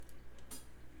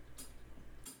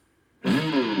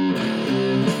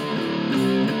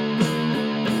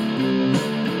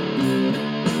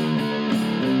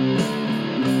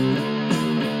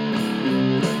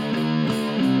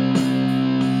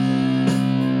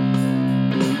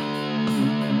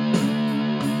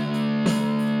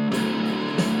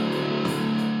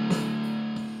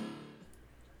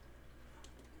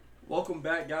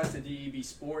back, guys, to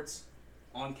DEBSports.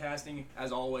 On casting,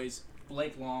 as always,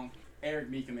 Blake Long, Eric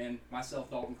Meekham, and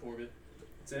myself, Dalton Corbett.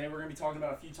 Today we're going to be talking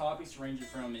about a few topics ranging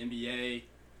from NBA,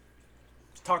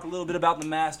 talk a little bit about the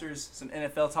Masters, some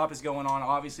NFL topics going on.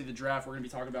 Obviously, the draft we're going to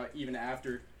be talking about even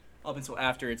after, up until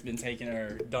after it's been taken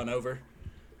or done over.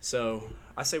 So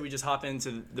I say we just hop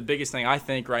into the biggest thing I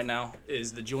think right now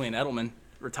is the Julian Edelman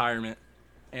retirement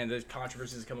and the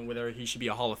controversies coming with whether he should be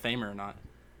a Hall of Famer or not.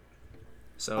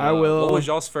 So I will. What was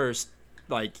y'all's first,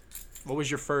 what was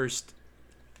your first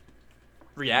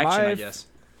reaction, I guess?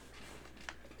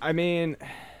 I mean,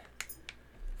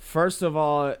 first of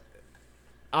all,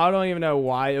 I don't even know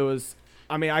why it was.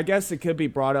 I mean, I guess it could be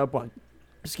brought up why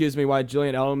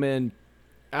Julian Edelman.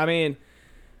 I mean,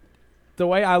 the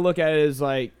way I look at it is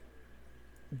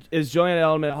is Julian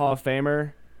Edelman a Hall of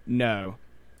Famer? No.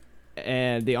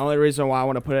 And the only reason why I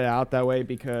want to put it out that way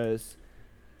because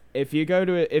if you go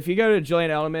to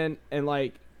Julian Edelman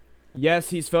and yes,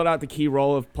 he's filled out the key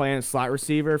role of playing slot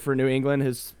receiver for New England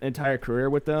his entire career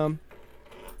with them.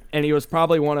 And he was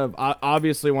probably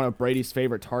obviously one of Brady's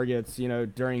favorite targets,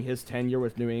 during his tenure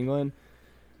with New England.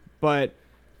 But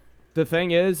the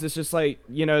thing is, it's just the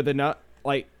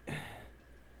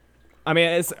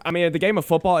game of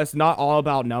football, it's not all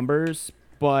about numbers,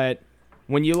 but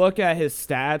when you look at his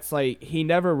stats, he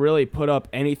never really put up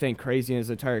anything crazy in his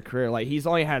entire career. He's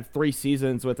only had 3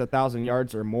 seasons with 1,000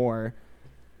 yards or more,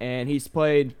 and he's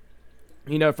played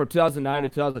from 2009 to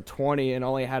 2020 and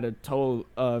only had a total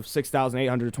of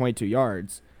 6,822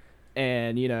 yards.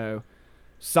 And,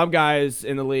 some guys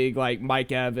in the league like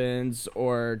Mike Evans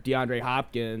or DeAndre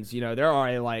Hopkins, they're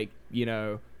already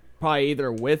probably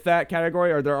either with that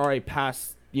category or they're already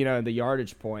past, the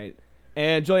yardage point.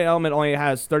 And Julian Edelman only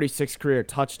has 36 career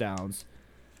touchdowns.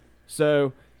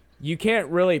 So you can't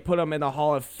really put him in the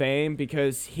Hall of Fame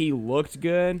because he looked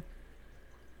good.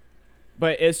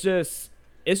 But it's just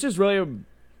really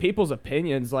people's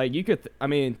opinions. Do I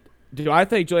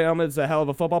think Julian Edelman's a hell of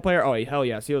a football player? Oh, hell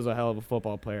yes, he was a hell of a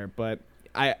football player. But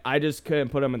I just couldn't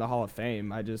put him in the Hall of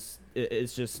Fame.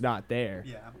 It's just not there.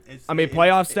 Yeah.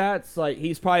 Playoff stats,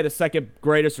 he's probably the second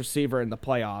greatest receiver in the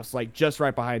playoffs, just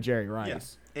right behind Jerry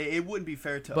Rice. Yeah. It wouldn't be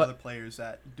fair to other players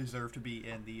that deserve to be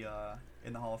in the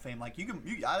Hall of Fame.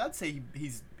 I'd say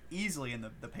he's easily in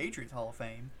the Patriots Hall of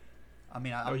Fame. I'm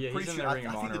pretty sure. I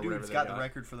think the dude's got the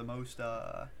record for the most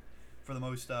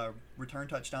return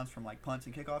touchdowns from punts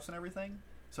and kickoffs and everything.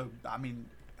 So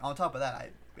on top of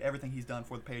that, everything he's done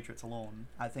for the Patriots alone,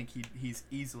 I think he's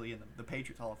easily in the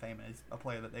Patriots Hall of Fame and is a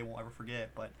player that they won't ever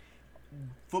forget. But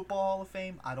football Hall of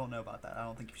Fame, I don't know about that. I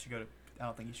don't think he should go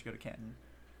to Canton.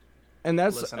 And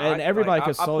everybody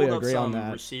could solely agree on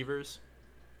that.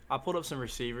 I pulled up some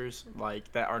receivers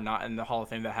that are not in the Hall of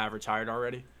Fame that have retired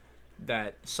already.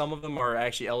 That some of them are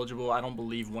actually eligible. I don't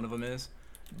believe one of them is,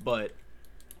 but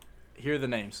here are the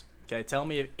names. Okay, tell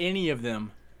me if any of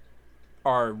them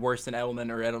are worse than Edelman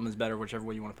or Edelman's better, whichever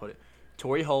way you want to put it.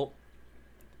 Torrey Holt,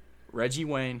 Reggie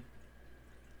Wayne,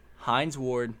 Hines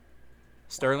Ward,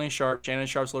 Sterling Sharp, Shannon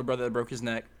Sharp's little brother that broke his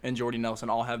neck, and Jordy Nelson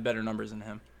all have better numbers than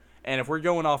him. And if we're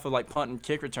going off of punt and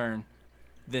kick return,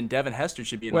 then Devin Hester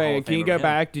should be in the Hall of Fame. Wait, can you go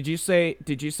back? Did you say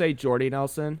Jordy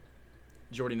Nelson?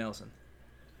 Jordy Nelson.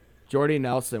 Jordy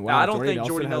Nelson. Wow. Now, I don't think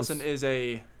Jordy Nelson's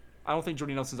a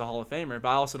Hall of Famer, but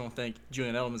I also don't think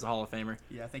Julian Edelman's a Hall of Famer.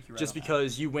 Yeah, I think you're right. Just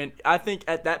because I think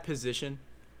at that position,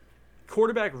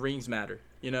 quarterback rings matter.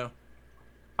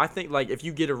 I think if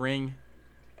you get a ring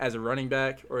as a running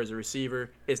back or as a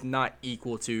receiver, it's not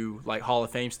equal to Hall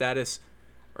of Fame status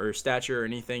or stature or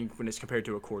anything when it's compared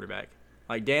to a quarterback.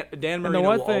 Dan Marino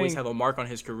will always have a mark on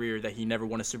his career that he never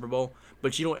won a Super Bowl,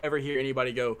 but you don't ever hear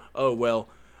anybody go, oh, well,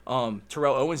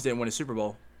 Terrell Owens didn't win a Super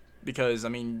Bowl because,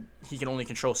 he can only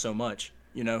control so much,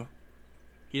 He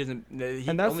doesn't –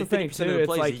 and that's the thing, too.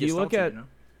 It's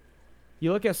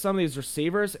you look at some of these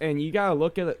receivers, and you got to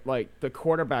look at the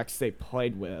quarterbacks they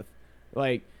played with.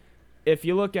 If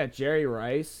you look at Jerry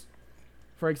Rice,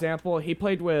 for example, he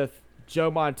played with Joe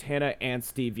Montana and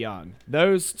Steve Young.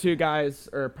 Those two guys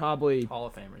are probably Hall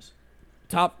of Famers.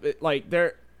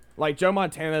 They're Joe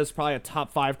Montana is probably a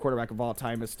top 5 quarterback of all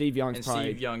time, and Steve Young's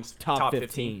probably top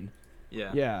 15.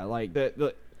 Yeah. Yeah,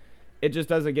 it just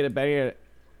doesn't get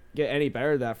any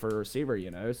better than that for a receiver,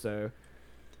 So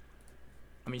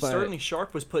Sterling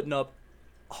Sharp was putting up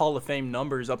Hall of Fame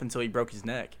numbers up until he broke his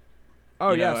neck.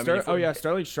 Oh yeah,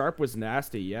 Sterling Sharp was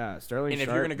nasty. Yeah, Sterling. And if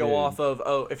Sharp you're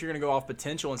gonna go off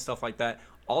potential and stuff like that,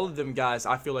 all of them guys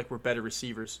I feel like were better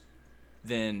receivers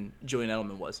than Julian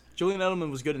Edelman was. Julian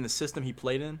Edelman was good in the system he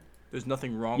played in, There's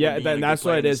nothing wrong Yeah, with being then a good that's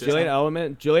player what it in the is.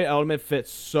 system. Julian Edelman fits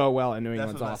so well in New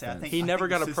That's England's what I say. I offense. think He never I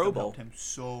think got the a Pro system Bowl. helped him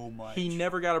so much. He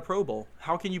never got a Pro Bowl.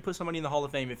 How can you put somebody in the Hall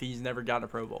of Fame if he's never gotten a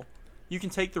Pro Bowl? You can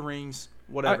take the rings,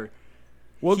 whatever.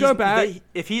 We'll go back.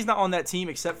 If he's not on that team,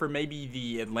 except for maybe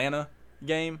the Atlanta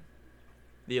game,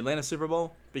 the Atlanta Super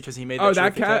Bowl, because he made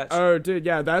that catch. Oh, dude,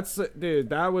 yeah,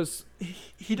 that was.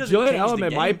 He doesn't. Julian change the Edelman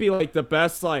game. might be like the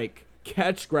best like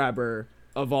catch grabber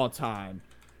of all time.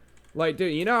 Like,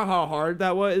 dude, you know how hard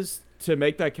that was to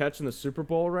make that catch in the Super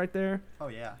Bowl right there? Oh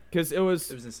yeah. Because it was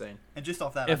insane. And just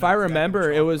off that, if know I exactly what remember,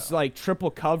 you're it talking was about. like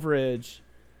triple coverage,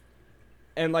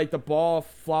 and like the ball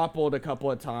floppled a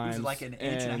couple of It times. was like an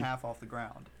inch and a half off the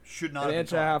ground. Should not An have been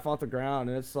inch and a half off the ground,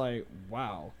 and it's like,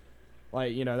 wow,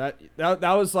 like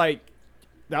that was like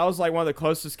one of the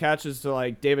closest catches to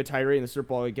like David Tyree in the Super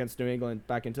Bowl against New England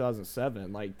back in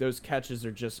 2007. Like those catches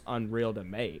are just unreal to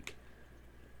make.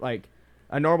 Like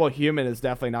a normal human is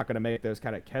definitely not going to make those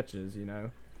kind of catches,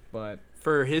 But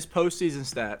For his postseason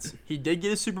stats, he did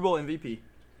get a Super Bowl MVP.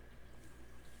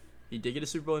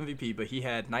 But he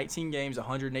had 19 games,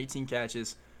 118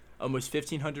 catches, almost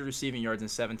 1,500 receiving yards,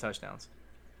 and 7 touchdowns.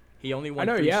 He only won.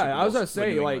 I know, 3 Super I was gonna Bowls with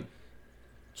say, New like, England.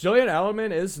 Julian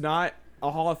Edelman is not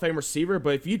a Hall of Fame receiver,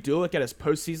 but if you do look at his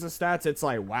postseason stats, it's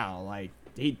like, wow, like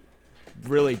he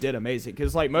really did amazing.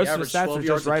 Because like most He of the averaged stats 12 are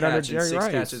yards just a right under catch and Jerry 6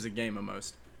 Rice. catches a game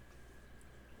almost.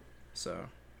 So,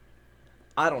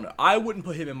 I don't know. I wouldn't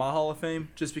put him in my Hall of Fame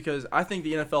just because I think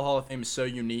the NFL Hall of Fame is so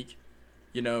unique.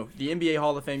 The NBA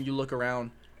Hall of Fame, you look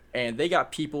around, and they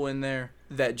got people in there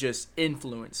that just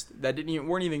influenced, that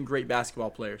weren't even great basketball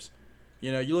players.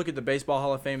 You look at the Baseball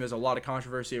Hall of Fame, there's a lot of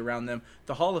controversy around them.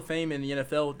 The Hall of Fame in the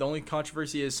NFL, the only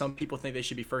controversy is some people think they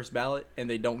should be first ballot, and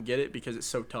they don't get it because it's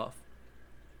so tough.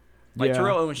 Like,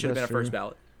 Terrell Owens should have been a first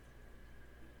ballot.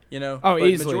 Oh, but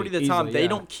easily. Majority of the time, they yeah.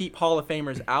 don't keep Hall of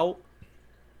Famers out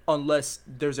unless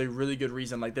there's a really good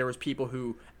reason. Like, there was people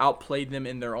who outplayed them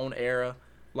in their own era.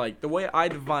 Like, the way I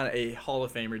define a Hall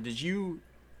of Famer, did you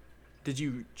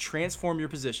transform your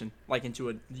position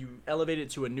you elevated it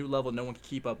to a new level no one could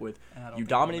keep up with? You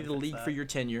dominated the league for your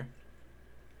tenure.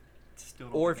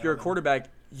 Or if you're a quarterback,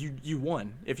 you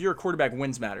won. If you're a quarterback,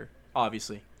 wins matter,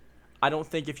 obviously. I don't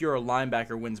think if you're a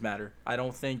linebacker, wins matter. I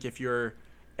don't think if you're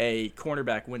a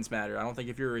cornerback, wins matter. I don't think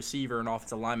if you're a receiver or an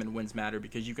offensive lineman, wins matter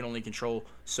because you can only control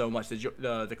so much.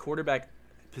 The quarterback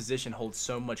position holds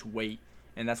so much weight,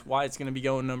 and that's why it's going to be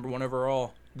going number 1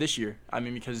 overall this year. I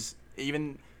mean, because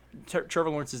even Trevor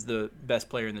Lawrence is the best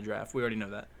player in the draft. We already know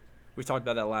that. We talked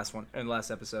about that last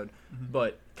episode. Mm-hmm.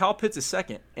 But Kyle Pitts is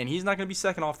second, and he's not going to be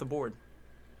second off the board.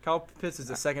 Kyle Pitts is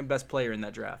the second best player in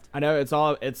that draft. I know it's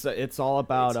all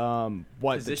about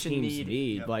what the teams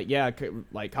need. Yep. Like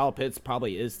like Kyle Pitts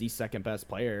probably is the second best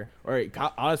player, or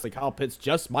honestly, Kyle Pitts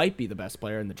just might be the best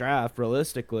player in the draft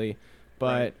realistically. But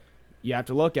Right. You have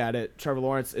to look at it. Trevor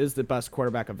Lawrence is the best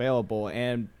quarterback available,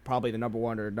 and probably the number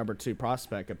 1 or number 2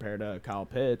 prospect compared to Kyle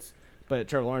Pitts. But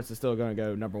Trevor Lawrence is still going to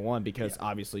go number 1 because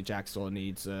obviously Jacksonville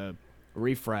needs a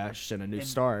refresh and a new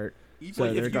start.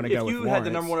 So they're going to go with Lawrence. If you had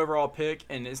the number 1 overall pick,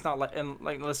 and it's not like, and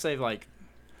like, let's say like,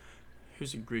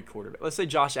 who's a Greek quarterback? Let's say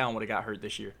Josh Allen would have got hurt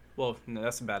this year. Well, no,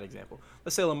 that's a bad example.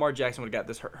 Let's say Lamar Jackson would have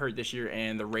got hurt this year,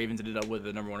 and the Ravens ended up with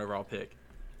the number 1 overall pick.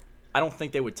 I don't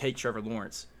think they would take Trevor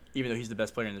Lawrence, even though he's the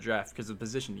best player in the draft, because of the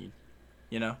position need.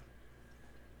 I don't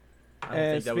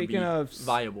think that would be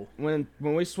viable. When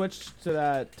we switched to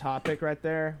that topic right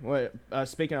there,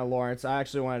 speaking of Lawrence, I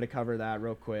actually wanted to cover that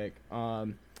real quick.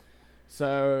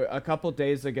 So a couple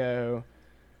days ago,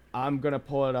 I'm going to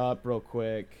pull it up real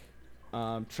quick.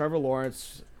 Trevor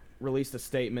Lawrence released a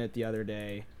statement the other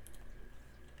day,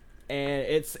 and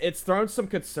it's thrown some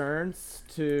concerns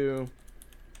to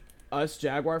us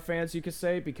Jaguar fans, you could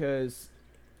say, because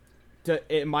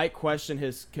it might question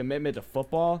his commitment to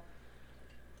football.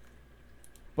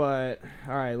 But,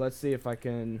 all right, let's see if I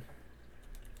can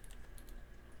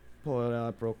pull it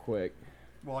up real quick.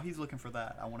 While he's looking for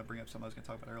that, I want to bring up something I was going to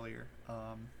talk about earlier.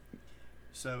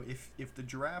 So if the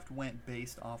draft went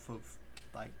based off of,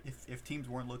 like, if teams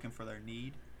weren't looking for their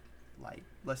need, like,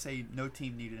 let's say no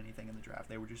team needed anything in the draft.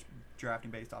 They were just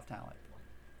drafting based off talent.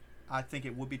 I think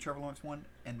it would be Trevor Lawrence 1,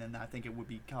 and then I think it would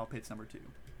be Kyle Pitts number 2.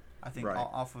 I think Right.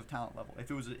 Off of talent level. If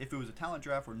it was a talent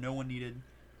draft where no one needed,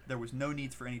 there was no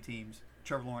needs for any teams,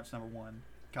 Trevor Lawrence number 1,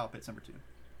 Kyle Pitts number 2.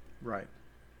 Right.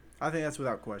 I think that's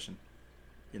without question.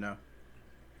 And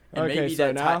Okay, maybe so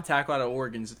that now- tackle out of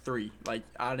Oregon's 3. Like,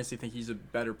 I honestly think he's a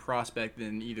better prospect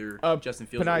than either Justin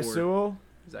Fields Penei or Sewell,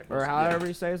 Zach or Wilson. however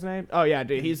you say his name. Oh, yeah,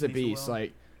 dude, he's a Penei beast. Sewell.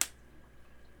 Like,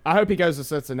 I hope he goes to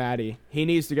Cincinnati. He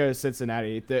needs to go to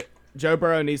Cincinnati. Joe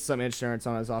Burrow needs some insurance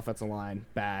on his offensive line.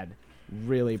 Bad.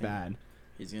 Really bad.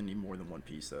 He's gonna need more than one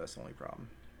piece, though. That's the only problem.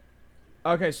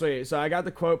 Okay, sweet. So I got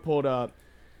the quote pulled up.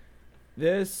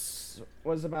 This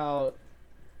was about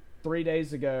 3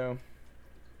 days ago.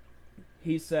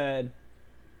 He said,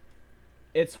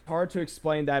 "It's hard to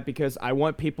explain that because I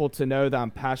want people to know that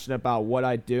I'm passionate about what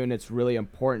I do and it's really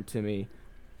important to me.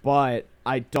 But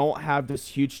I don't have this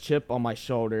huge chip on my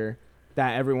shoulder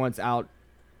that everyone's out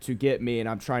to get me and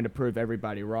I'm trying to prove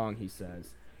everybody wrong," he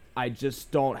says. "I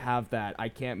just don't have that. I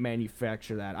can't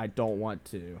manufacture that. I don't want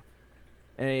to."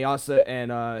 And he also,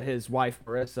 and his wife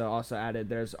Marissa also added,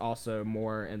 "There's also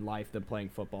more in life than playing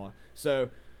football." So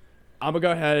I'm gonna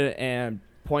go ahead and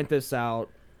point this out.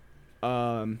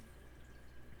 There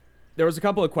was a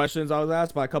couple of questions I was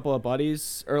asked by a couple of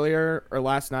buddies earlier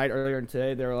and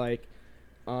today. They were like,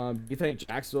 "Do you think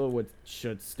Jacksonville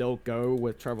should still go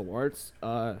with Trevor Lawrence?"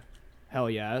 Hell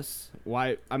yes.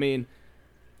 Why? I mean,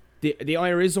 the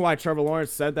only reason why Trevor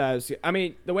Lawrence said that is, I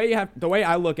mean, the way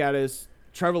I look at it is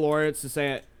Trevor Lawrence is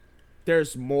saying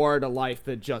there's more to life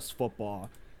than just football.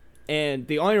 And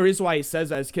the only reason why he says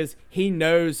that is because he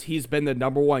knows he's been the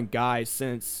number one guy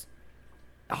since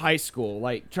high school.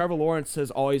 Like, Trevor Lawrence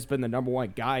has always been the number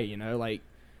one guy, you know? Like,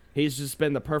 he's just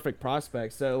been the perfect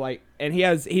prospect. So, like, and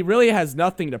he really has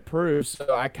nothing to prove.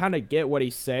 So I kind of get what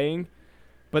he's saying.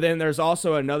 But then there's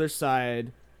also another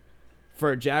side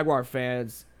for Jaguar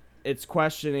fans. It's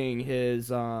questioning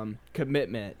his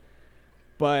commitment.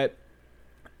 But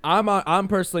I'm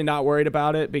personally not worried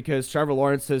about it because Trevor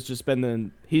Lawrence has just been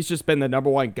the number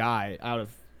one guy out of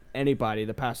anybody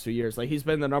the past 2 years. Like, he's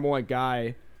been the number one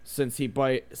guy since he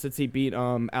beat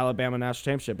Alabama national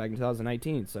championship back in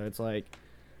 2019. So it's like,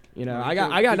 you know, I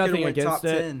got nothing against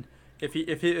it. 10.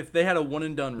 If they had a one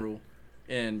and done rule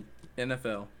in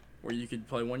NFL where you could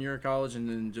play 1 year of college and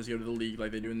then just go to the league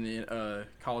like they do in the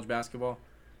college basketball,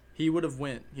 he would have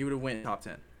went top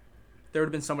 10. There would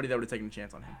have been somebody that would have taken a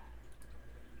chance on him.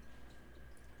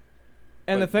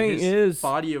 And but the thing is,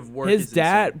 body of work his is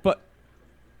dad, insane.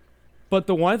 but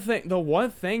the one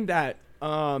thing that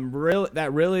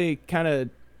really kind of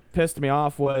pissed me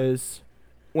off was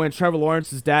when Trevor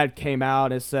Lawrence's dad came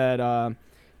out and said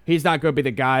he's not going to be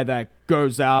the guy that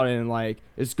goes out and like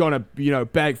is going to, you know,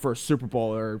 beg for a Super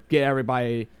Bowl or get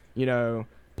everybody, you know,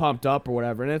 pumped up or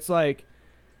whatever. And it's like,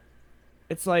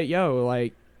 yo,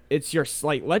 like, it's your,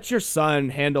 like, let your son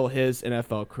handle his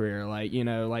NFL career. Like, you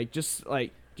know, like, just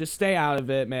stay out of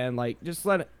it, man. Like, just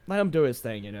let him do his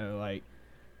thing, you know. Like,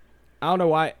 I don't know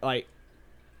why, like,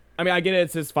 I mean, I get it,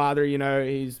 it's his father, you know,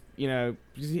 he's going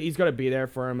to be there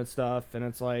for him and stuff, and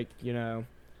it's like, you know,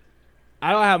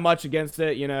 I don't have much against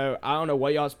it, you know. I don't know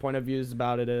what y'all's point of views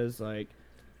about it is. Like,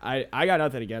 I got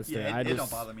nothing against it. It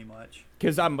don't bother me much.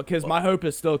 Because my hope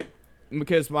is still,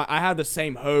 I have the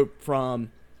same hope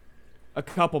from a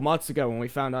couple months ago when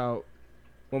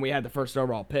we had the first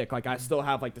overall pick. Like, I still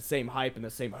have like the same hype and the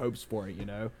same hopes for it, you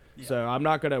know. Yeah. So I'm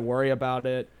not gonna worry about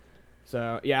it.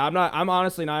 So yeah, I'm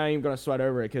honestly not even gonna sweat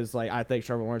over it because like I think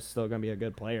Trevor Lawrence is still gonna be a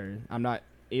good player. I'm not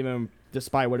even,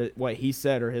 despite what he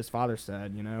said or his father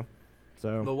said, you know.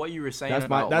 So but what you were saying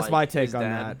that's my take on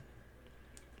that.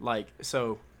 Like,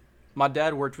 so my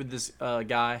dad worked with this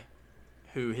guy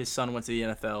who his son went to the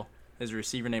NFL. His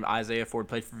receiver named Isaiah Ford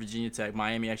played for Virginia Tech.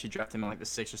 Miami actually drafted him in like the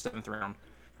 6th or 7th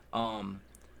round.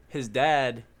 His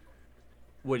dad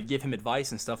would give him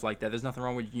advice and stuff like that. There's nothing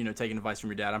wrong with, you know, taking advice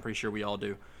from your dad. I'm pretty sure we all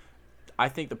do. I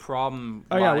think the problem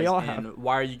lies in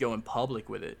why are you going public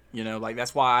with it? You know, like,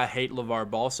 that's why I hate LeVar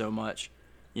Ball so much.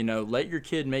 You know, let your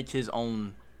kid make his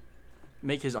own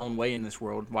way in this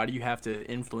world. Why do you have to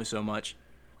influence so much?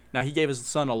 Now, he gave his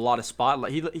son a lot of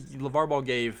spotlight. LeVar Ball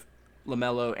gave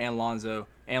LaMelo and Lonzo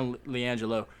and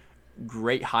LiAngelo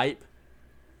great hype.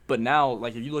 But now,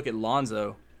 like, if you look at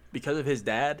Lonzo, because of his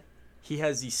dad, he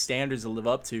has these standards to live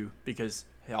up to because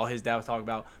all his dad was talking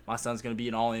about, my son's going to be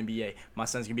an All-NBA. My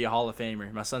son's going to be a Hall of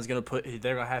Famer. My son's going to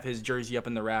they're going to have his jersey up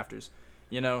in the rafters.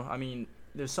 You know, I mean,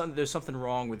 there's something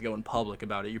wrong with going public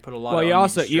about it. You put a lot of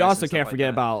you also can't forget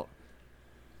about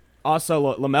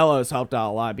also LaMelo's helped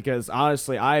out a lot because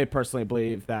honestly, I personally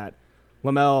believe that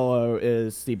LaMelo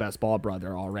is the best ball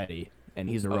brother already, and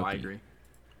he's a rookie. I agree.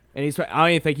 And I don't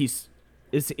even think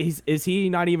is he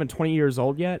not even 20 years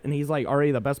old yet, and he's like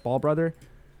already the best ball brother?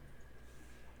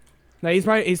 No, he's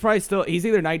probably still, he's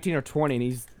either 19 or 20, and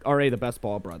he's already the best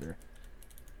ball brother.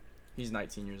 He's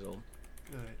 19 years old.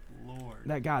 Good lord.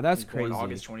 That's He's crazy. born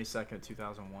August 22nd,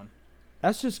 2001.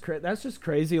 That's just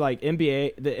crazy. Like, the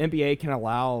NBA can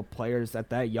allow players at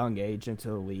that young age into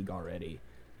the league already.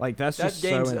 Like, that's just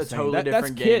so insane. A totally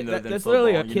different game than that's football,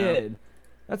 literally a kid. Know?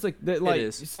 That's like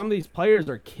some of these players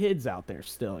are kids out there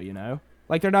still, you know?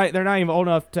 Like they're not even old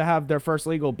enough to have their first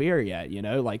legal beer yet. You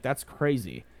know, like that's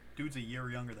crazy. Dude's a year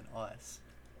younger than us.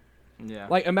 Yeah.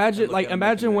 Like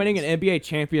imagine winning an NBA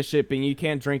championship and you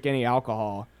can't drink any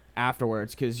alcohol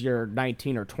afterwards because you're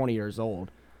 19 or 20 years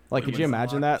old. Like, could you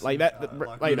imagine that? Like that,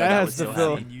 like that has to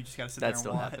feel. You just gotta sit That there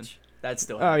still and watch. happens. That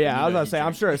still. Oh yeah, I was You know gonna you say I'm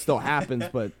drink. sure it still happens,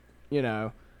 but you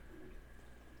know.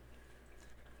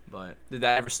 But did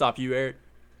that ever stop you, Eric?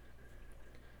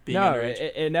 Being No,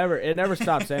 underage? it never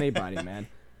stops anybody, man.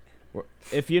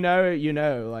 If you know, you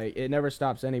know. Like it never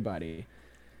stops anybody.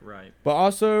 Right. But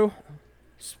also,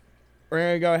 we're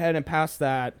gonna go ahead and pass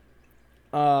that.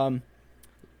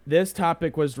 This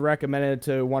topic was recommended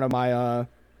to one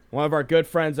of our good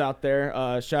friends out there.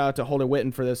 Shout out to Holden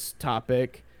Witten for this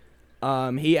topic.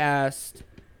 He asked,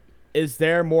 "Is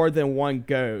there more than one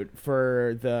GOAT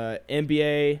for the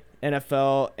NBA,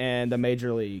 NFL, and the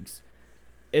major leagues?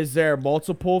 Is there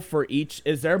multiple for each?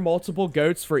 Is there multiple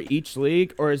GOATs for each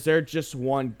league, or is there just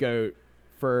one GOAT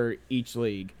for each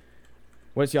league?"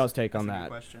 What's y'all's take on That's a good that?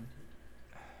 question.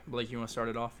 Blake, you want to start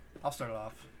it off? I'll start it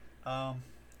off.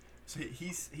 So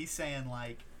he's saying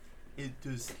like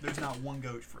there's not one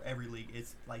GOAT for every league.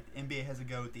 It's like the NBA has a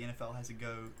GOAT, the NFL has a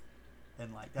GOAT,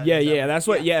 and like that. That's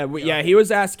what. Yeah. He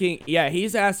was asking. Yeah,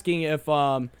 he's asking if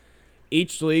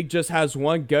each league just has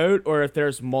one GOAT or if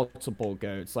there's multiple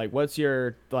GOATs. Like, what's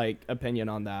your opinion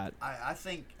on that? I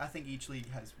think each league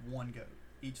has one GOAT.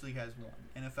 Each league has one.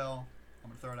 NFL, I'm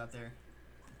gonna throw it out there.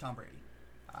 Tom Brady.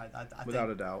 I Without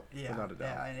think, a doubt. Yeah, Without a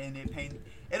doubt. Yeah, and it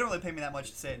don't really pain me that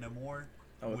much to say it no more.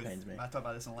 Oh, it pains me. I talked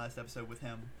about this in the last episode with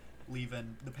him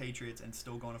leaving the Patriots and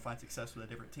still going to find success with a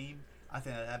different team. I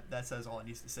think that says all it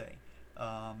needs to say.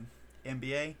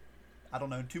 NBA, I don't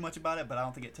know too much about it, but I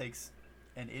don't think it takes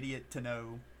an idiot to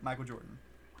know Michael Jordan.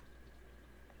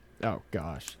 Oh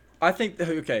gosh. I think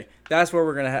that's where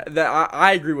we're gonna have that.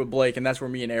 I agree with Blake, and that's where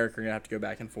me and Eric are gonna have to go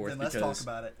back and forth. Then let's talk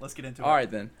about it. Let's get into it. All right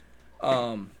then.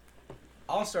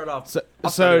 I'll start off. So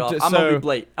I'm gonna be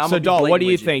Blake. Dalton, what do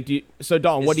you think?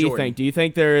 Dalton, what do you think? Do you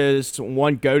think there is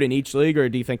one GOAT in each league, or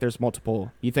do you think there's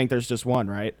multiple? You think there's just one,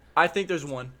 right? I think there's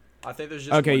one. I think there's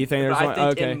just okay. One. You think there's one?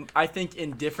 Okay. I think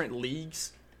in different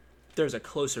leagues, there's a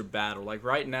closer battle. Like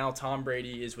right now, Tom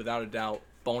Brady is without a doubt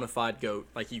bona fide GOAT.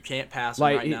 Like you can't pass him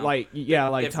right now.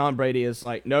 Tom Brady is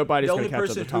like nobody's gonna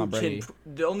catch up to Tom Brady.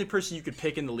 The only person you could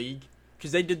pick in the league,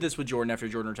 because they did this with Jordan after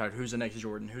Jordan retired. Who's the next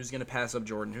Jordan? Who's gonna pass up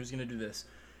Jordan? Who's gonna do this?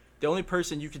 The only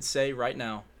person you could say right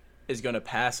now is going to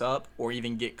pass up or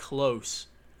even get close,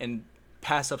 and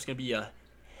pass up's going to be a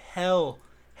hell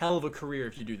of a career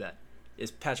if you do that,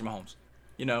 is Patrick Mahomes.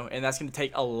 You know, and that's going to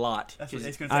take a lot.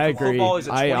 I agree.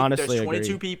 I honestly there's agree.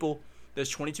 22 people. There's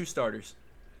 22 starters,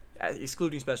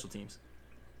 excluding special teams.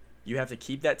 You have to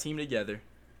keep that team together.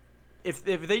 If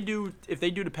they do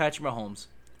to Patrick Mahomes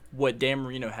what Dan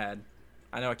Marino had,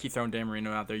 I know I keep throwing Dan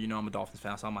Marino out there. You know I'm a Dolphins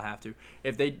fan, so I'm going to have to.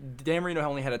 Dan Marino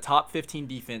only had a top 15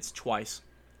 defense twice.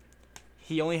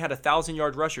 He only had a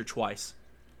 1,000-yard rusher twice.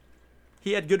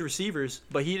 He had good receivers,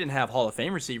 but he didn't have Hall of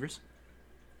Fame receivers.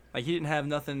 Like, he didn't have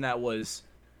nothing that was...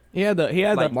 He had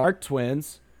the Mark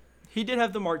twins. He did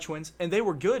have the Mark twins, and they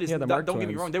were good. Don't get me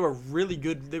twins. wrong. They were really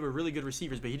good. They were really good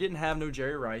receivers, but he didn't have no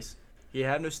Jerry Rice. He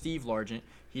had no Steve Largent.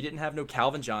 He didn't have no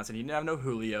Calvin Johnson. He didn't have no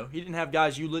Julio. He didn't have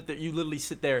guys you literally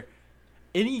sit there...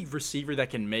 Any receiver that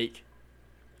can make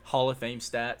Hall of Fame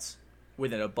stats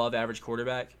with an above-average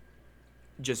quarterback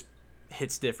just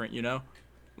hits different, you know?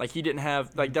 Like, he didn't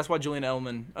have... Like, that's why Julian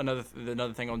Edelman...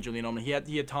 Another thing on Julian Edelman, he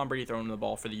had Tom Brady throwing him the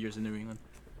ball for the years in New England.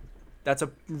 That's a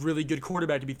really good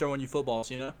quarterback to be throwing you footballs,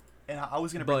 you know? And I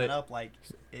was going to bring that up, like...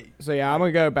 So, yeah, I'm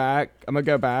going to go back. Go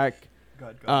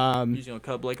ahead. He's going to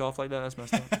cut Blake off like that? That's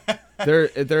messed up.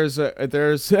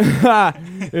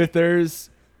 If there's...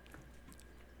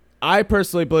 I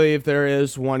personally believe there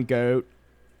is one GOAT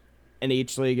in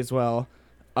each league as well.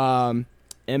 NBA,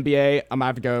 I'm going to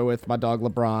have to go with my dog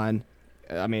LeBron.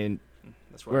 I mean,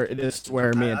 this is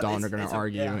where me and Don are going to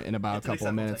argue in about a couple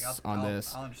of minutes on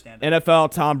this. I'll understand NFL,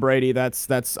 Tom Brady, that's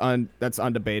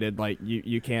undebated. Like,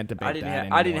 you can't debate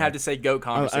that I didn't have to say GOAT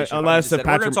conversation. Unless if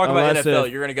we're going to talk about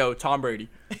NFL, you're going to go Tom Brady.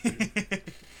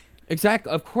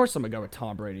 Exactly. Of course I'm going to go with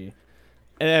Tom Brady.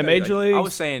 And Major League. I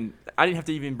was saying I didn't have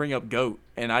to even bring up GOAT,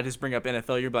 and I just bring up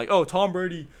NFL. You're like, oh, Tom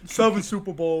Brady, 7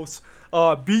 Super Bowls,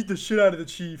 beat the shit out of the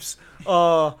Chiefs.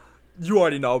 You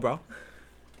already know, bro.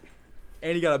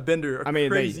 And he got a bender. He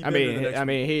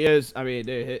is. I mean,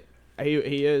 dude,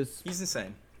 he is. He's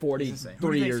insane.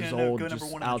 43 years old, just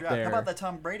out there. How about that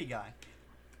Tom Brady guy?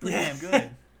 Pretty damn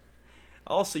good.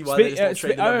 I'll see why they just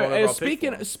don't trade the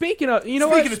Speaking of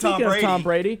Tom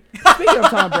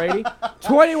Brady.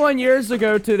 21 years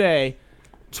ago today,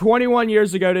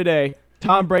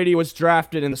 Tom Brady was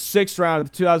drafted in the 6th round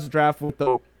of the 2000 draft with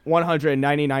the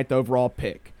 199th overall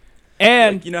pick.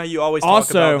 And Like, you know how you always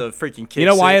also, talk about the freaking kick you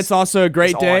know why six? it's also a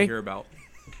great That's all I day? hear about.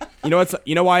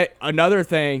 You know why? Another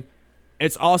thing,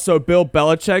 it's also Bill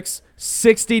Belichick's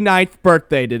 69th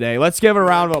birthday today. Let's give a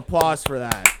round of applause for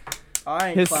that.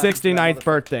 His 69th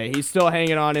birthday. He's still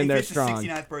hanging on in there If it's his strong.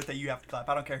 69th birthday, you have to clap.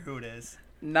 I don't care who it is.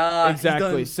 Nah,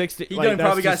 Exactly. He 60. He like, done that's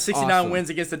probably got just 69 awesome. wins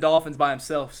against the Dolphins by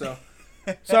himself. So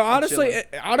So honestly,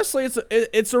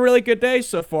 it's a really good day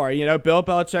so far. You know, Bill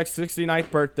Belichick's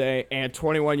 69th birthday, and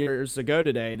 21 years ago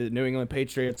today, the New England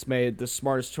Patriots made the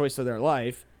smartest choice of their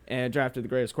life and drafted the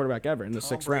greatest quarterback ever in the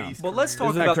 6th round. But let's talk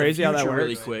Isn't that about crazy the how that future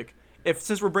really works? quick.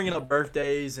 Since we're bringing up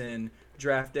birthdays and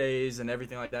draft days and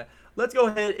everything like that, let's go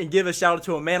ahead and give a shout out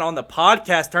to a man on the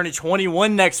podcast turning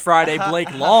 21 next Friday,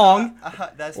 Blake Long.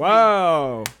 That's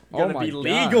Whoa! Gonna Oh my be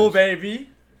legal, gosh. baby.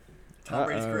 Tom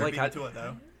Brady's career Like, beat me to it,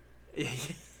 though.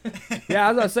 Yeah,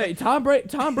 I was gonna say Tom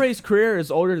Brady's career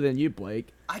is older than you, Blake.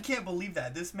 I can't believe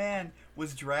that. This man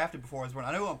was drafted before I was born.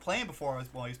 I know he wasn't playing before I was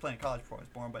born. He was playing in college before I was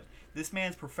born, but this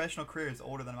man's professional career is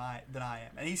older than I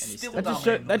am. And he's still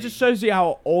dominating the That just league. shows you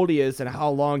how old he is and how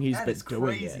long he's That been is doing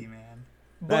crazy, it. man.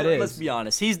 But That let's is. be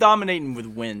honest, he's dominating with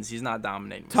wins. He's not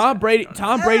dominating with Tom Brady's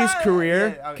Yeah,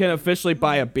 career yeah, I mean, can officially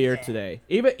buy a beer yeah. today.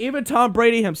 Even Tom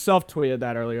Brady himself tweeted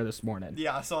that earlier this morning.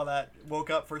 Yeah, I saw that. Woke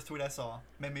up, first tweet I saw.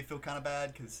 Made me feel kind of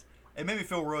bad because it made me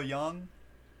feel real young,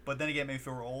 but then again, it made me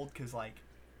feel real old because, like,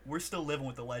 we're still living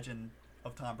with the legend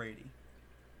of Tom Brady.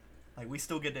 Like, we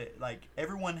still get to, like,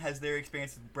 everyone has their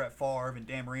experiences with Brett Favre and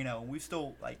Dan Marino, and we've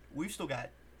still got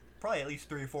probably at least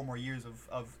 3 or 4 more years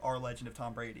of our legend of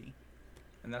Tom Brady.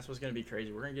 And that's what's gonna be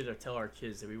crazy. We're gonna get to tell our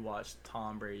kids that we watched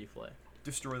Tom Brady play.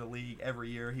 Destroy the league every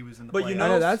year. He was in the But you playoffs. know,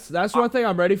 I know that's one thing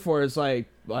I'm ready for is like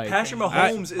Patrick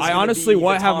Mahomes is I gonna honestly be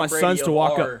want the to have Tom my Brady sons to of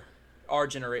walk our, up.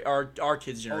 our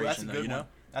kids' Oh, generation, that's a though, good you one. know?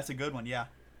 That's a good one, yeah.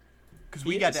 Because He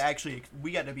we got is.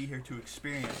 to be here to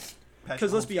experience Patrick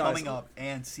 'Cause let's Mahomes be honest. coming up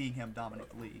and seeing him dominate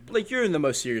the league. Like, you're in the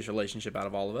most serious relationship out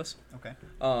of all of us. Okay.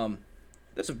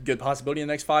 There's a good possibility in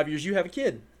the next 5 years you have a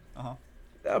kid. Uh-huh.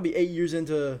 That'll be 8 years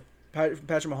into Patrick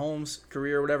Mahomes'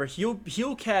 career or whatever.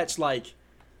 He'll catch like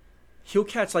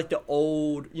the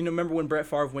old. You know, remember when Brett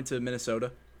Favre went to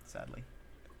Minnesota Sadly.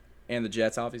 and the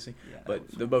Jets, obviously. Yeah, that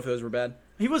But was- both of those were bad.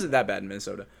 He wasn't that bad in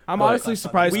Minnesota. I'm But- honestly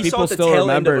surprised We people saw the still tail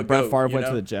end of remember a Brett goat, Favre you went know?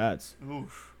 to the Jets.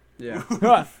 Oof. Yeah.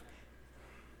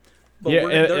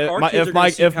 Yeah, our my- kids if are gonna my-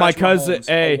 see if my Patrick cousin- Mahomes,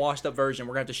 hey. a washed up version,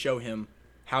 we're gonna have to show him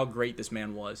how great this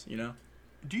man was. You know.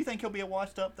 Do you think he'll be a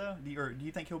washed up though? Do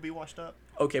you think he'll be washed up?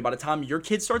 Okay, by the time your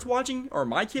kid starts watching, or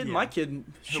my kid, Yeah. my kid,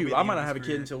 He'll be shoot, at I the might end not of have a his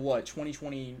kid career. until what,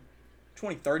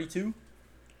 2032? I'm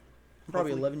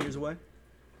probably Hopefully. 11 years away.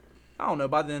 I don't know.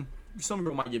 By then, some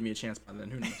people might give me a chance by then.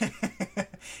 Who knows?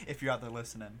 If you're out there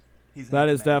listening, he's That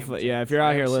is man, give him a definitely yeah. chance. If you're out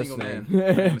I'm here a single listening,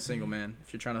 man. I'm a single man.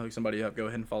 If you're trying to hook somebody up, go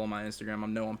ahead and follow my Instagram. I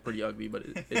know I'm pretty ugly, but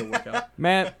it'll work out.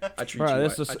 man, I treat bro, you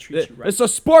this right. I is treat you right. it's a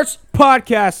sports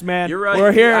podcast, man. You're right.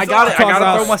 We're here. I got to it. talk I gotta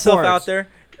about throw myself sports. out there.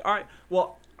 All right.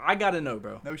 Well, I gotta know,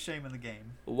 bro. No shame in the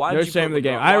game. Why No did you shame in put the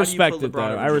game. LeBron- I why do you put respect it LeBron though.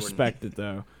 over I Jordan? respect it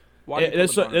though. Why do you put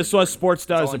This LeBron over is what Jordan? sports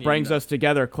That's all does. I It need to brings know. us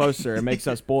together closer. It makes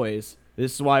us boys.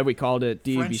 This is why we called it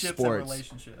Friendships and DEBSports.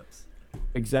 relationships.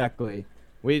 Exactly.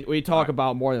 We talk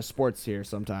about more than sports here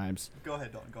sometimes. Go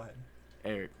ahead, Dalton. Go ahead.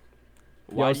 Eric,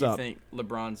 why what's do you up? think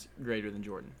LeBron's greater than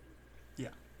Jordan? Yeah.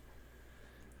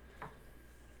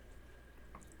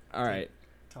 All right.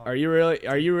 Talk. Are you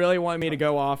really wanting me to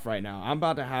go off right now? I'm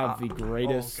about to have the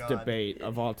greatest God. debate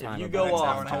of all time. If you about go next hour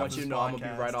off, and a I half want of you to this know I'm gonna be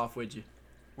podcast. right off with you.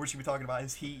 What should we be talking about?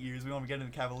 His Heat years. We want to get into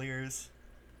the Cavaliers.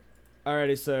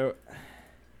 Alrighty,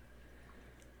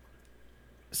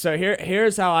 so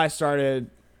here's how I started.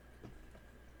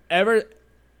 Let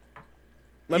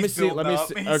me He's see. built Let me up.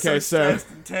 see. He's Okay, so tensed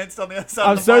and tensed on the other side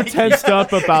I'm of the so mic. tensed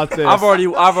up about this. I've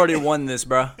already won this,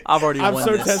 bro. I've already I'm won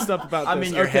so this. tensed up about this. I'm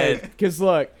in your okay, head. because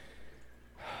look,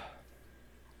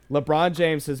 LeBron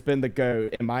James has been the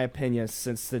GOAT, in my opinion,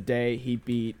 since the day he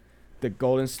beat the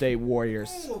Golden State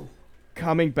Warriors,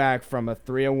 coming back from a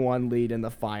 3-1 lead in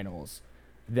the finals.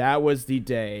 That was the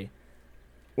day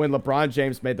when LeBron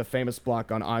James made the famous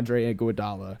block on Andre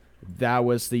Iguodala. That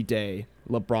was the day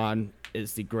LeBron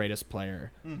is the greatest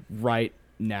player right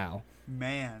now.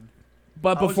 Man.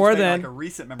 But I was before just thinking then, like a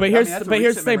recent memory. but I mean, here's that's a but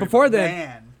here's the recent thing. memory, Before but then,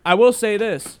 man. I will say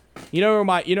this. You know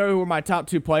who were my top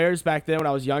 2 players back then when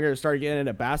I was younger and started getting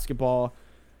into basketball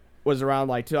was around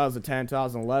like 2010,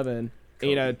 2011. And,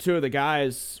 you know, 2 of the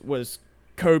guys was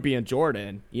Kobe and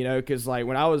Jordan, you know, because like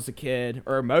when I was a kid,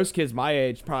 or most kids my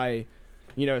age probably,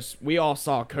 you know, we all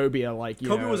saw Kobe at like,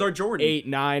 Kobe was our Jordan. 8,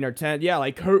 9, or 10. Yeah,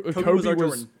 like Kobe was our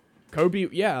Jordan. Kobe,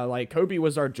 yeah, like Kobe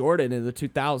was our Jordan in the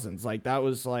 2000s. Like that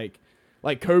was like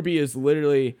Kobe is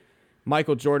literally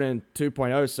Michael Jordan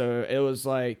 2.0. So it was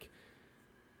like,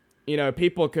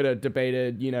 people could have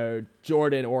debated,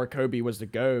 Jordan or Kobe was the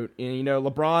GOAT. And,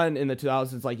 LeBron in the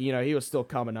 2000s, like, he was still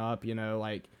coming up,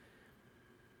 like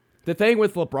the thing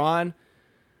with LeBron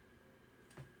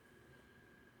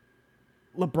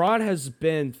has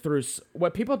been through,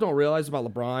 what people don't realize about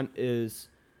LeBron is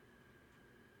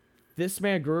this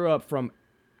man grew up from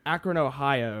Akron,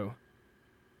 Ohio,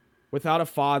 without a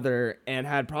father, and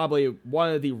had probably one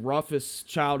of the roughest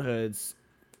childhoods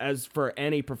as for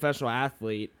any professional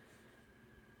athlete.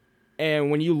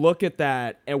 And when you look at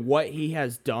that and what he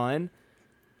has done,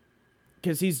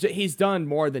 because he's done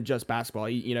more than just basketball.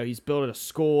 He's built a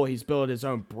school, he's built his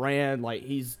own brand, like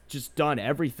he's just done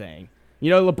everything.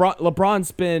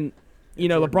 LeBron's been,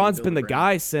 the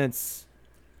guy since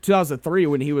 2003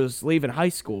 when he was leaving high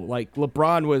school. Like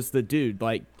LeBron was the dude.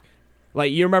 Like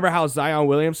you remember how Zion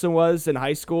Williamson was in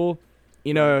high school?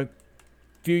 A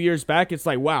few years back, it's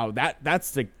like, wow,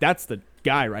 that's the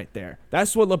guy right there.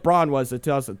 That's what LeBron was in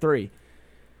 2003.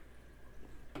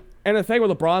 And the thing with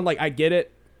LeBron, like I get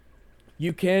it.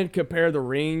 You can compare the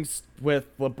rings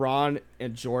with LeBron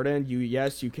and Jordan.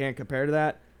 You can compare to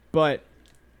that, but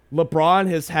LeBron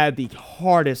has had the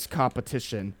hardest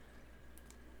competition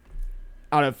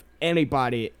out of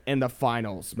anybody in the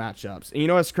finals matchups. And you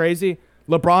know what's crazy?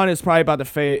 LeBron is probably about to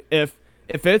face if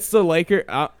it's the Lakers.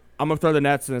 I'm gonna throw the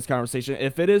Nets in this conversation.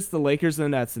 If it is the Lakers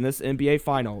and the Nets in this NBA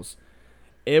Finals,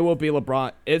 it will be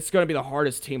LeBron. It's gonna be the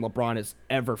hardest team LeBron has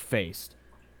ever faced.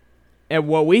 And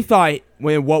what we thought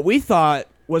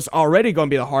was already going to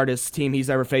be the hardest team he's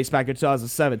ever faced back in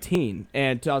 2017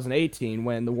 and 2018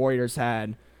 when the Warriors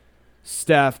had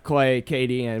Steph, Clay,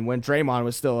 KD, and when Draymond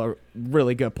was still a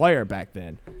really good player back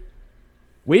then.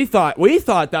 We thought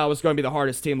that was going to be the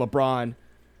hardest team LeBron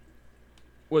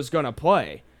was going to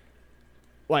play.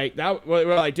 Like that,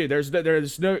 we're like, dude, there's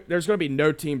going to be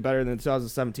no team better than the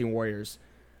 2017 Warriors.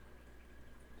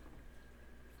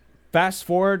 Fast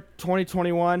forward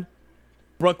 2021,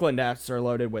 Brooklyn Nets are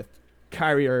loaded with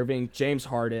Kyrie Irving, James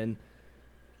Harden,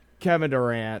 Kevin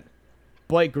Durant,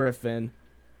 Blake Griffin.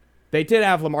 They did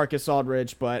have LaMarcus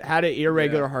Aldridge, but had an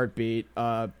irregular heartbeat.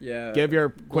 Give your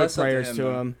quick prayers to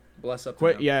him. Bless up.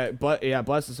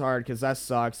 Bless his heart, because that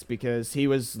sucks, because he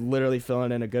was literally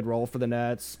filling in a good role for the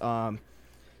Nets.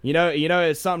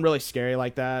 It's something really scary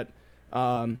like that,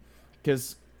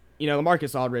 because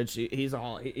LaMarcus Aldridge, he's a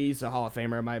Hall of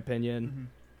Famer in my opinion.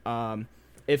 Mm-hmm.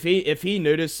 If he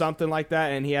noticed something like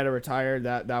that and he had to retire,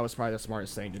 that was probably the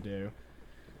smartest thing to do.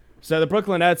 So the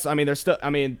Brooklyn Nets,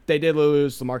 they did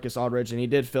lose LaMarcus Aldridge and he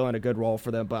did fill in a good role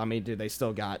for them, but dude, they're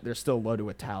still loaded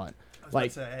with talent. I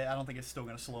don't think it's still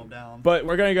going to slow them down. But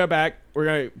we're going to go back.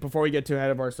 Before we get too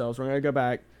ahead of ourselves, we're going to go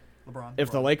back.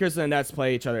 If the Lakers and the Nets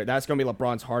play each other, that's going to be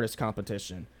LeBron's hardest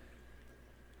competition.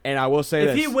 And I will say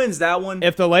if he wins that one,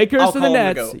 if the Lakers and the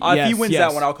Nets, if he wins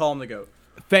that one, I'll call him the GOAT.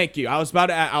 Thank you. I was about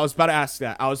to ask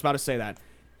that. I was about to say that.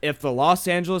 If the Los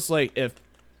Angeles Lakers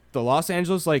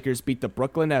beat the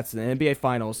Brooklyn Nets in the NBA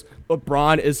Finals,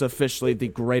 LeBron is officially the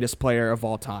greatest player of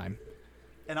all time.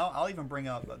 And I'll even bring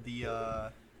up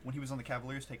the when he was on the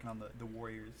Cavaliers taking on the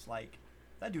Warriors. Like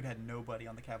that dude had nobody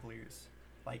on the Cavaliers.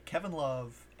 Like Kevin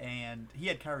Love, and he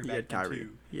had Kyrie back then too.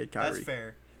 He had Kyrie. That's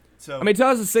fair. So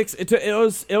 2006.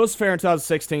 It was fair in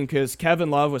 2016 because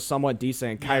Kevin Love was somewhat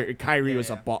decent. And Kyrie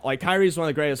was a ball. Like Kyrie's one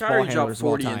of the greatest ball handlers of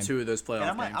all time. 40 in 2 of those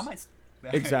playoff games.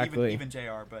 Exactly. even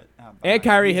JR, but and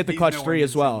Kyrie hit the clutch 3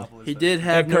 as well. He did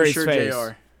have no shirt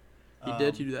JR. He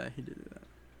did do that.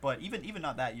 But even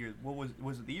not that year. What was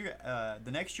it the year?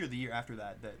 The next year, the year after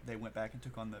that they went back and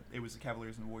took on it was the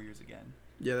Cavaliers and the Warriors again.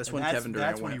 Yeah, that's when Kevin Durant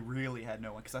went. That's when he really had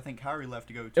no one, because I think Kyrie left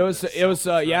to go to. It was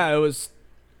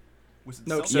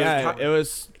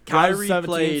Kyrie 17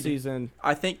 played season.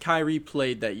 I think Kyrie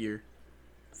played that year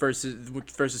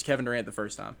versus Kevin Durant the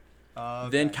first time. Okay.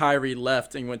 Then Kyrie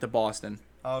left and went to Boston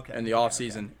in the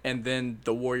offseason. Okay. And then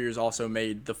the Warriors also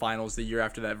made the finals the year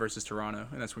after that versus Toronto,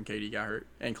 and that's when KD got hurt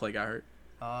and Clay got hurt.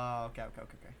 Okay.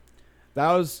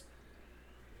 That was.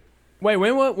 Wait,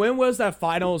 when was that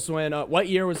finals? What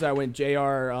year was that when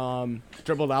JR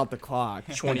dribbled out the clock?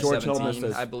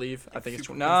 2017, I believe. I think it's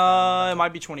it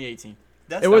might be 2018.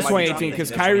 It was 2018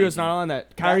 because Kyrie was not on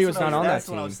that. Kyrie was not on that team. That's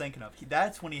what I was thinking of.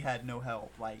 That's when he had no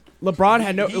help. Like LeBron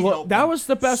had no. That was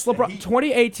the best LeBron.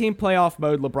 2018 playoff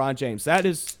mode. LeBron James. That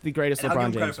is the greatest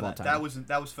LeBron James of all time.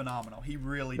 That was phenomenal. He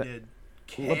really did.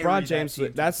 LeBron James.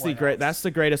 That's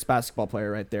the greatest basketball player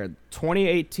right there.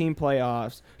 2018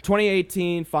 playoffs.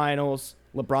 2018 finals.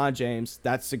 LeBron James,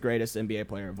 that's the greatest NBA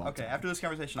player of all Okay, time. after this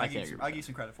conversation, I I can't give agree with you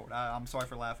some credit for it. I'm sorry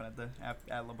for laughing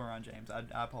at LeBron James.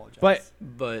 I apologize.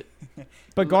 But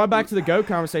But going back to the GOAT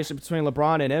conversation between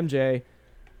LeBron and MJ,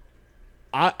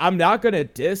 I'm not gonna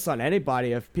diss on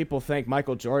anybody if people think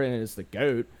Michael Jordan is the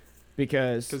GOAT,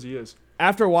 because he is.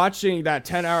 after watching that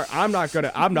 10-hour, I'm not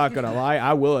gonna lie,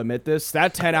 I will admit this,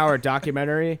 that 10-hour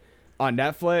documentary on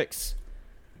Netflix,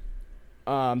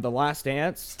 The Last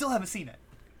Dance. still haven't seen it.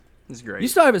 It's great. You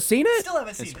still haven't seen it? Still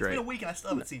haven't seen It's it. great. It's been a week and I still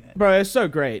haven't seen it. Bro, it's so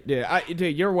great, dude.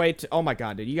 Dude, you're way too. Oh my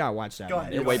god, dude, you gotta watch that. Go man.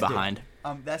 ahead. You're It's- way dude, behind.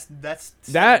 That's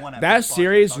step That one after that this podcast.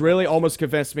 series Talking really about- almost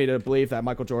convinced me to believe that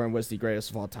Michael Jordan was the greatest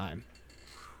of all time.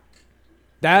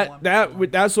 Go on.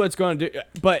 That's what it's going to do.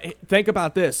 But think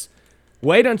about this.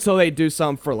 Wait until they do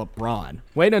something for LeBron.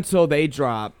 Wait until they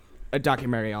drop a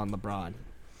documentary on LeBron.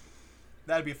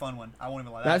 That'd be a fun one. I won't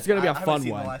even lie. That's gonna be a I fun haven't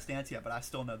seen one. The Last Dance yet, but I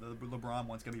still know the LeBron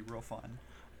one's gonna be real fun.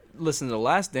 Listen, The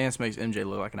Last Dance makes MJ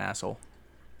look like an asshole.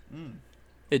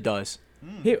 It does.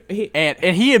 He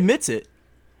And he admits it.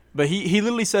 But he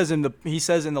literally says in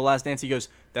the Last Dance, he goes,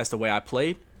 "That's the way I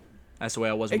played. That's the way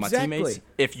I was with my Exactly. teammates.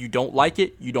 If you don't like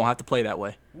it, you don't have to play that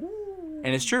way." And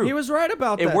it's true. he was right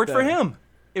about that. It worked for though. him.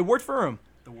 It worked for him.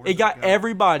 The words It got of God.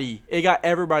 everybody. It got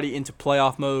everybody into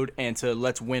playoff mode and to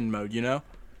let's win mode. You know.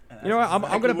 And You know what? that's I'm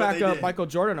exactly going to what back they up did. Michael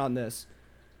Jordan on this.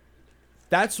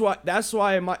 That's why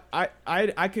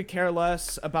I could care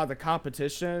less about the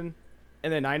competition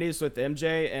in the 90s with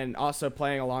MJ and also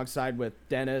playing alongside with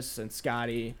Dennis and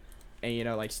Scotty and, you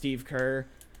know, like Steve Kerr.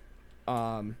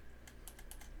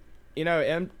 You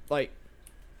know,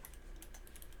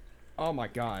 oh my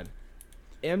God.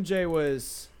 MJ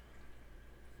was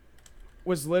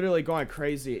literally going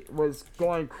crazy. Was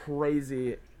going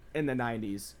crazy in the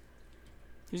 90s.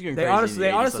 He's going They crazy. honestly- in the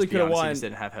they 80s, honestly let's be could've honest, won. He just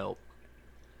didn't have help.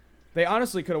 They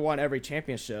honestly could have won every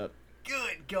championship.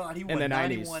 Good God, he in won the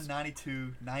 91, 90s.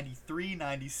 92, 93,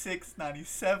 96,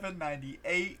 97,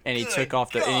 98. And he Good took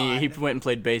off the. And he God. went and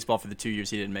played baseball for the 2 years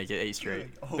he didn't make it 8 straight.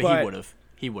 Oh. But But- he would have.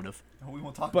 He would have. Oh, we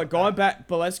won't talk But about going that.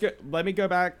 back, let me go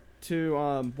back to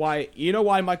why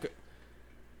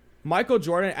Michael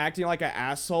Jordan acting like an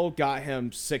asshole got him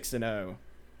 6-0.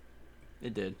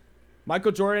 It did.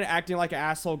 Michael Jordan acting like an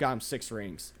asshole got him 6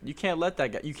 rings. You can't let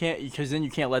that guy. You can't because then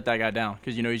you can't let that guy down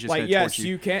because you know he's just Like gonna yes, torch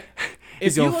you. you can't.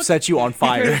 He's if you gonna look- set you on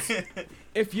fire.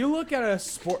 If you look at a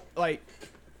sport like,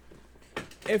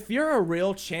 if you're a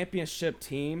real championship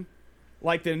team,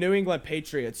 like the New England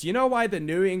Patriots, you know why the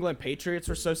New England Patriots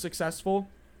were so successful?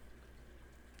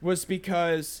 Was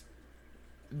because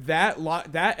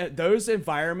those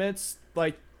environments,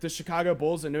 like the Chicago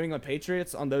Bulls and New England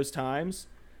Patriots on those times,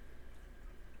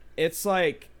 it's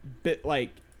like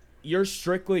you're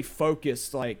strictly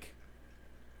focused like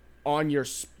on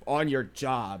your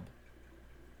job.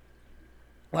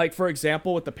 Like for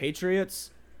example, with the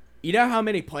Patriots, you know how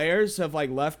many players have like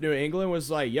left New England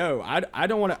was like, "Yo, I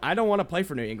don't want to play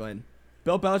for New England."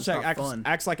 Bill Belichick not fun.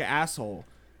 acts like an asshole.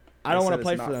 I They don't said want to it's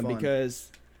play not for them fun.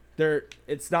 because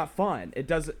it's not fun.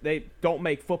 They don't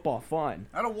make football fun.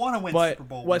 I don't want to win But Super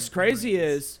Bowl. what's crazy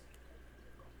rings.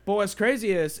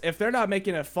 is if they're not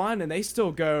making it fun and they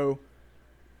still go,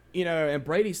 you know, and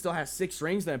Brady still has 6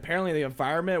 rings, then apparently the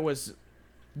environment was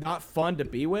not fun to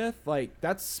be with. Like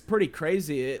that's pretty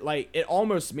crazy. It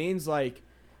almost means like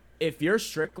if you're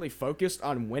strictly focused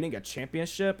on winning a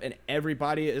championship and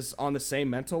everybody is on the same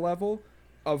mental level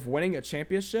of winning a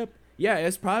championship, yeah,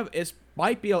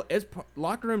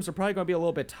 locker rooms are probably going to be a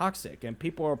little bit toxic and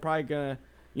people are probably going to,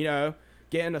 you know,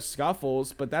 get into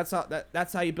scuffles, but that's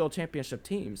how you build championship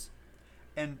teams.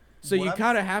 And So what you I've-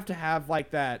 kind of have to have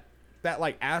like that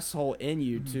like asshole in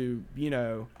you Mm-hmm. to, you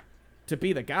know, to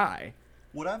be the guy.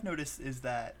 What I've noticed is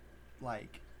that,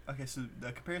 like, okay, so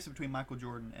the comparison between Michael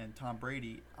Jordan and Tom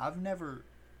Brady, I've never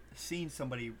seen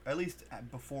somebody, at least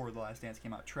before The Last Dance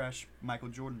came out, trash Michael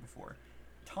Jordan before.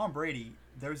 Tom Brady,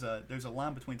 there's a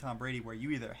line between Tom Brady where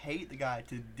you either hate the guy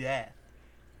to death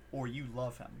or you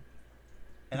love him.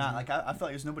 And I feel like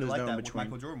there's nobody There's like no that in with between.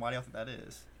 Michael Jordan. Why do y'all think that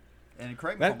is? And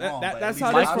correct me if I'm That- wrong, that- but that's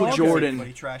at how least this Michael works. Jordan.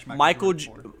 Everybody trashed Michael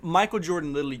Jordan before. Michael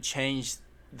Jordan literally changed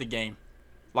the game.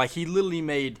 Like he literally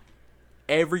made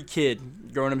every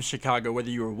kid growing up in Chicago, whether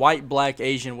you were white, black,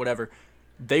 Asian, whatever,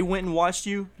 they went and watched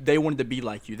you. They wanted to be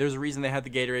like you. There's a reason they had the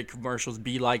Gatorade commercials,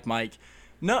 "Be like Mike."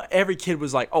 Not every kid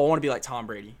was like, "Oh, I want to be like Tom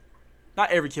Brady."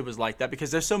 Not every kid was like that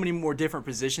because there's so many more different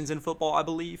positions in football, I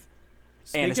believe.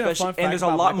 And Speaking of especially, fun and fact there's a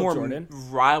about lot Michael more Jordan.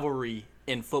 rivalry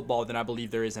in football than I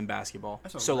believe there is in basketball.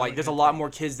 That's a So really like, there's a good lot point. more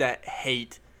kids that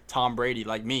hate Tom Brady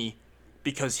like me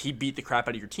because he beat the crap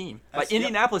out of your team. Like That's- yep.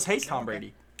 Indianapolis hates Yeah, Tom okay.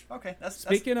 Brady. Okay, that's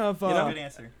Speaking of that's a good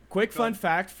answer. quick Go fun ahead.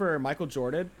 fact for Michael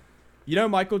Jordan, You know,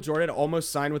 Michael Jordan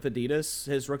almost signed with Adidas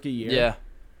his rookie year. Yeah.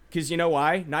 Because you know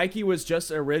why? Nike was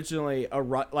just originally a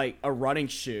running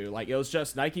shoe. Like, it was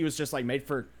just, Nike was just, like, made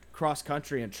for cross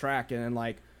country and track. And then,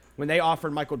 like, when they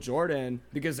offered Michael Jordan,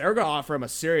 because they were going to offer him a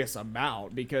serious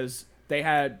amount because they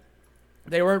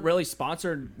weren't really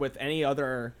sponsored with any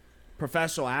other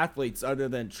professional athletes other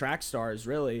than track stars,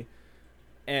 really.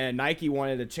 And Nike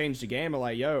wanted to change the game. And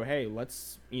like, yo, hey,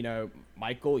 let's,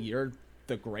 Michael, you're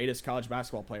the greatest college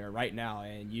basketball player right now,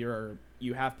 and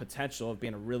you have potential of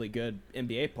being a really good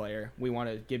NBA player. We want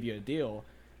to give you a deal.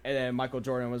 And then Michael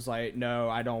Jordan was like, no,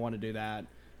 I don't want to do that.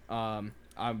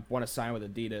 I want to sign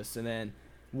with Adidas. And then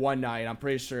one night, I'm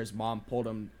pretty sure his mom pulled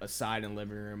him aside in the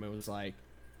living room and was like,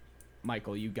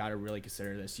 Michael, you got to really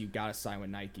consider this. You got to sign with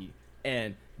Nike.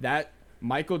 And that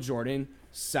Michael Jordan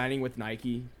signing with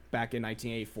Nike back in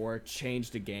 1984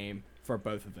 changed the game for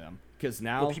both of them. Because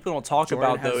now what people don't talk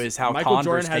Jordan about, though, is how Michael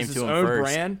Converse Jordan came has his to him own first.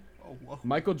 brand. Oh, whoa.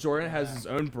 Michael Jordan has his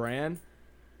own brand,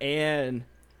 and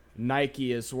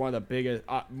Nike is one of the biggest.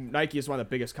 Nike is one of the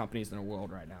biggest companies in the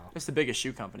world right now. It's the biggest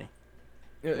shoe company.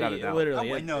 Without a doubt. Literally,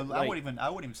 I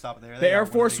wouldn't even stop it there. The Air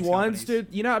Force Ones, dude.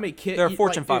 You know how many kids? They're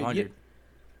Fortune 500.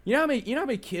 You know how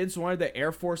many kids wanted the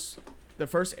Air Force, the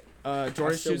first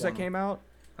Jordan shoes that came out?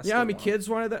 You know how many kids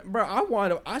wanted that, bro?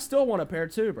 I still want a pair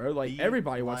too, bro. Like,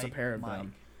 everybody wants a pair of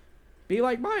them. Be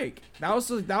like Mike. That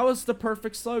was the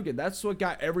perfect slogan. That's what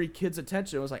got every kid's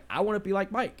attention. It was like, I want to be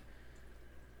like Mike.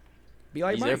 Be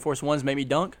like These Mike. Air Force Ones made me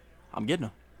dunk. I'm getting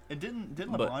them. And didn't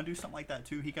LeBron do something like that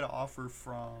too? He got an offer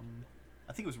from,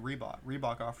 I think it was Reebok.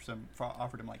 Reebok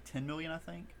offered him like $10 million, I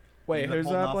think. Wait, who's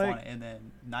that, Blake? And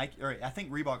then Nike, or I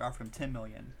think Reebok offered him $10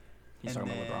 million. He's and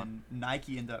talking about then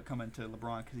Nike ended up coming to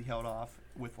LeBron because he held off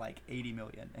with like $80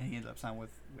 million, and he ended up signing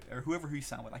with, or whoever he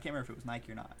signed with. I can't remember if it was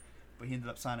Nike or not, but he ended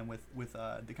up signing with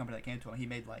the company that came to him. He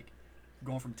made like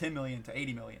going from $10 million to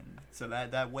 $80 million, so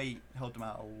that weight helped him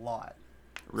out a lot.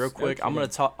 Real quick, I'm gonna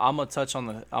touch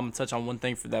on one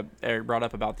thing for that Eric brought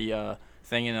up about the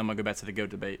thing, and I'm gonna go back to the GOAT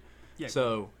debate. Yeah,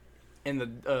 so, in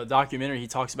the documentary, he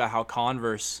talks about how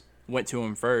Converse went to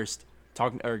him first,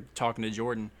 talking to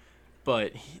Jordan,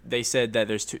 but they said that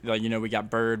there's two. Like, we got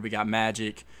Bird, we got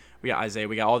Magic, we got Isaiah,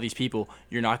 we got all these people.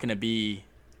 You're not gonna be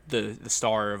the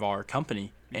star of our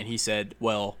company. And he said,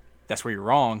 well, that's where you're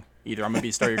wrong. Either I'm gonna be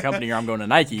the star of your company or I'm going to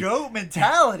Nike. GOAT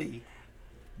mentality.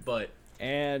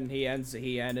 And he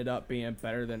ended up being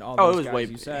better than all those guys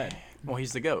you said. Well,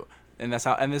 he's the GOAT. And this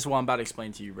is what I'm about to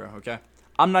explain to you, bro, okay?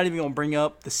 I'm not even going to bring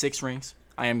up the 6 rings.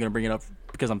 I am going to bring it up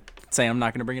because I'm saying I'm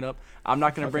not going to bring it up. I'm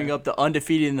not going to bring up the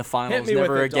undefeated in the finals,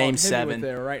 never a Game 7. Hit me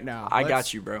with it right now. I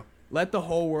got you, bro. Let the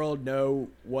whole world know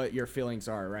what your feelings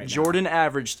are right now. Jordan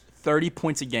averaged 30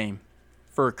 points a game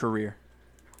for a career.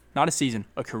 Not a season,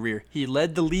 a career. He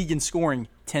led the league in scoring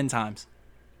 10 times.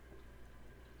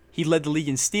 He led the league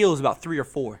in steals about 3 or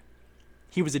 4.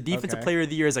 He was a defensive player of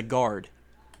the year as a guard.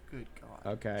 Good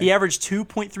God. Okay. He averaged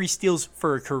 2.3 steals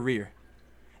for a career.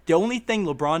 The only thing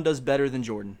LeBron does better than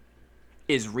Jordan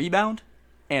is rebound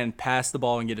and pass the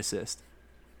ball and get assist.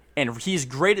 And he's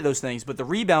great at those things, but the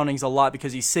rebounding's a lot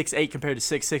because he's 6'8" compared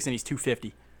to 6'6", and he's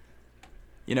 250.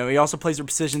 He also plays a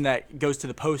precision that goes to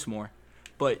the post more.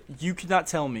 But you could not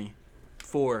tell me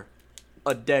for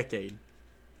a decade,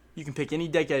 you can pick any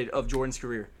decade of Jordan's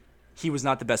career, he was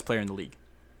not the best player in the league.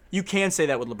 You can say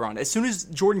that with LeBron. As soon as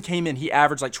Jordan came in, he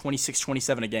averaged like 26,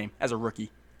 27 a game as a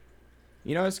rookie.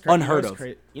 What's crazy? Unheard of.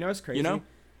 You know what's crazy?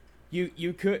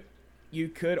 You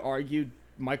could argue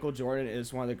Michael Jordan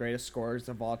is one of the greatest scorers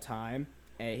of all time,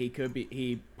 and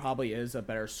he probably is a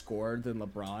better scorer than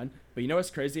LeBron. But you know what's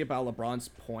crazy about LeBron's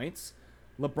points?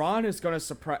 LeBron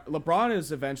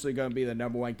is eventually going to be the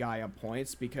number one guy on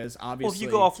points because obviously. Well, if you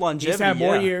go off longevity, he's had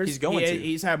more years.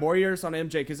 He's had more years on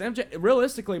MJ because MJ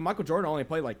realistically Michael Jordan only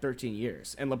played like 13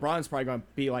 years, and LeBron's probably going to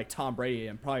be like Tom Brady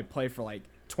and probably play for like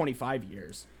 25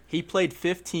 years. He played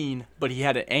 15, but he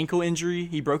had an ankle injury.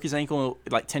 He broke his ankle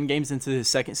like 10 games into his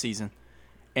second season,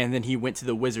 and then he went to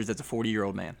the Wizards as a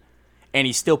 40-year-old man, and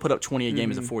he still put up 20 a game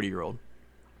as a 40-year-old.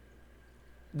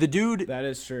 The dude that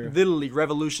is true. Literally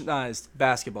revolutionized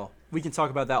basketball. We can talk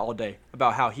about that all day,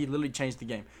 about how he literally changed the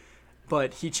game.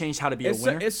 But he changed how to be a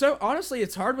winner. Honestly,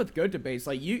 it's hard with GOAT debates.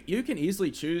 Like you can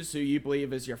easily choose who you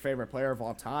believe is your favorite player of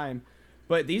all time.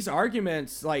 But these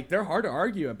arguments, like, they're hard to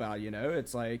argue about,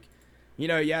 It's like,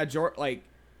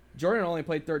 Jordan only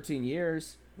played 13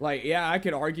 years. Like, yeah, I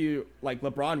could argue, like,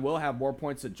 LeBron will have more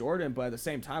points than Jordan, but at the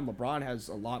same time, LeBron has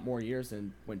a lot more years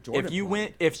than when Jordan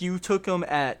played. If you took him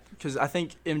because I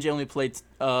think MJ only played,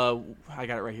 I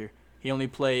got it right here. He only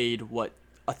played,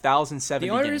 1,070 games.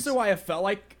 The only reason why I felt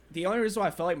like the only reason why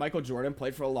I felt like Michael Jordan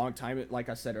played for a long time, like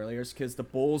I said earlier, is because the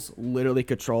Bulls literally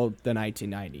controlled the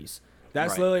 1990s.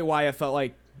 That's literally why I felt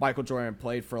like Michael Jordan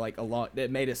played for like a long.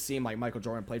 It made it seem like Michael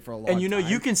Jordan played for a long time. And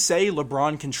you can say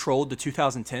LeBron controlled the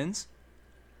 2010s,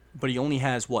 but he only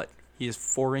has what? He has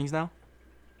 4 rings now.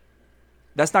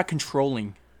 That's not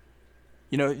controlling.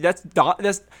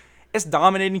 It's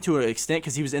dominating to an extent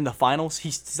because he was in the finals.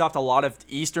 He stopped a lot of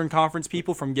Eastern Conference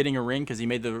people from getting a ring because he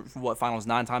made the finals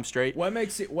 9 times straight. What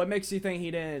makes you think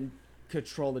he didn't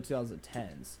control the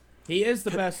 2010s? He is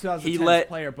the best 2010s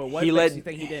player, but what makes you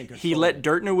think he didn't control He let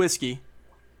Dirk Nowitzki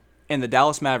and the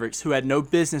Dallas Mavericks, who had no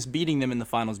business beating them in the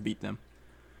finals, beat them.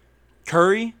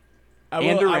 Curry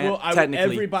and Durant,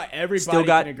 technically, everybody still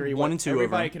got can agree 1 and 2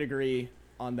 everybody over. can agree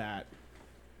on that.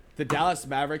 The Dallas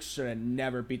Mavericks should have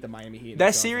never beat the Miami Heat.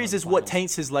 That series is what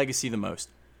taints his legacy the most.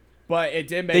 But it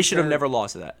did make They should have never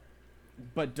lost to that.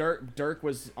 But Dirk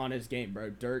was on his game, bro.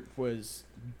 Dirk was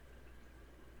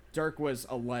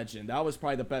a legend. That was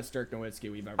probably the best Dirk Nowitzki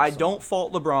we've ever I saw. don't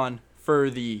fault LeBron for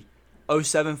the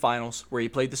 07 finals where he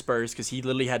played the Spurs because he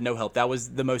literally had no help. That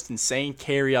was the most insane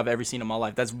carry I've ever seen in my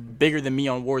life. That's bigger than me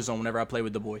on Warzone whenever I play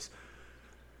with the boys.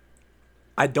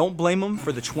 I don't blame him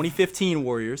for the 2015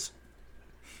 Warriors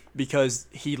because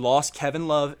he lost Kevin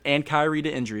Love and Kyrie to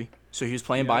injury, so he was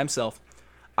playing by himself.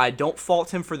 I don't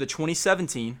fault him for the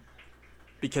 2017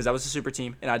 because that was a super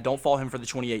team, and I don't fault him for the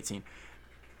 2018.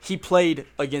 He played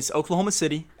against Oklahoma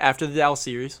City after the Dallas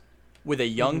series with a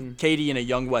young KD and a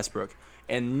young Westbrook,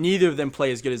 and neither of them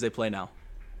play as good as they play now.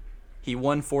 He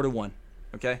won 4-1.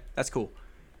 Okay, that's cool.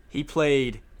 He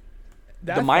played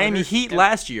the Miami Heat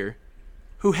last year,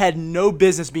 who had no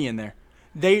business being there.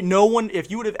 If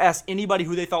you would have asked anybody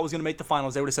who they thought was going to make the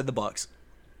finals, they would have said the Bucks,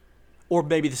 or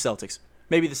maybe the Celtics,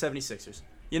 maybe the 76ers.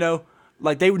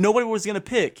 Nobody was going to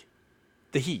pick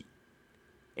the Heat.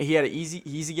 And he had an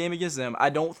easy game against them. I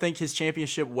don't think his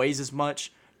championship weighs as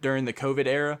much during the COVID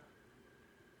era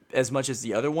as much as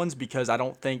the other ones because I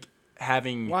don't think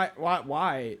having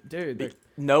why, dude?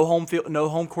 No home field, no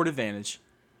home court advantage,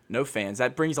 no fans.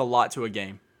 That brings a lot to a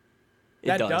game.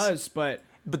 It does, but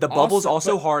the bubble's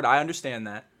also hard. I understand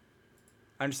that.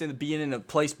 I understand that being in a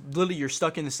place, literally, you're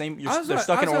stuck in the same. They're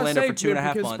stuck in Orlando for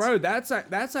 2.5 months. Bro,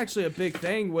 that's actually a big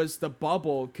thing was the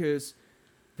bubble because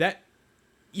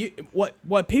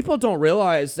what people don't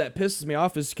realize that pisses me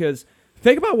off is because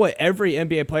think about what every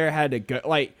NBA player had to go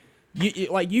like.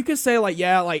 You could say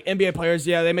NBA players,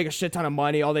 they make a shit ton of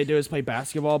money. All they do is play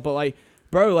basketball, but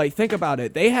bro, think about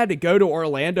it. They had to go to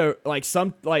Orlando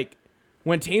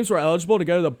when teams were eligible to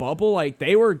go to the bubble,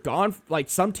 they were gone.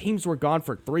 Some teams were gone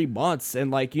for 3 months,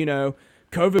 and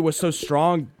COVID was so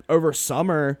strong over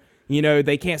summer.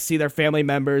 They can't see their family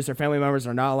members. Their family members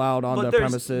are not allowed on the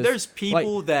premises. There's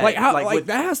people that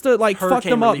that has to fuck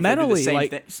them up mentally.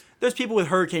 There's people with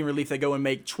hurricane relief that go and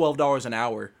make $12 an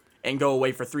hour and go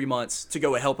away for 3 months to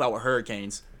go help out with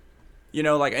hurricanes.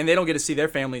 And they don't get to see their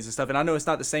families and stuff. And I know it's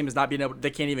not the same as not being able. They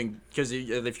can't even because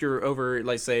if you're over,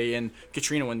 like say in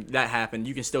Katrina when that happened,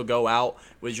 you can still go out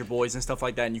with your boys and stuff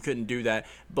like that, and you couldn't do that.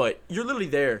 But you're literally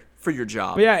there for your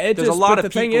job. But yeah, there's a lot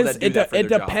of people that do that for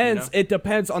their depends. Job, It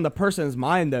depends on the person's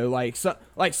mind though.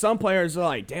 Some players are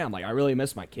like, damn, I really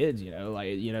miss my kids.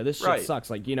 This shit sucks.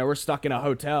 We're stuck in a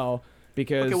hotel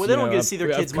because they don't get to see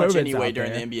their kids much anyway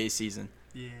during the NBA season.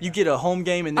 Yeah. You get a home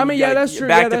game and then that's true.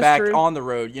 back to back on the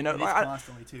road. It's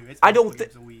constantly too. It's I don't.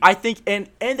 I think and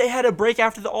they had a break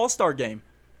after the All-Star game.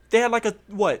 They had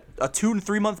a 2 to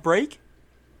 3 month break.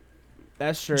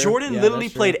 That's true. Jordan literally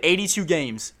played 82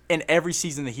 games in every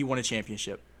season that he won a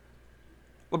championship.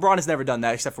 LeBron has never done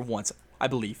that except for once, I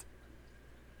believe.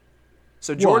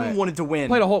 So Jordan wanted to win.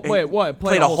 Played a whole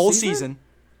Played a whole season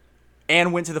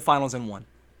and went to the finals and won.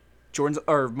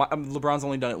 LeBron's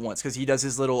only done it once because he does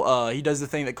his little he does the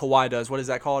thing that Kawhi does. What is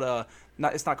that called?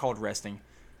 It's not called resting.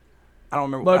 I don't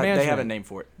remember. They have a name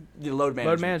for it. The load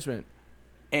management.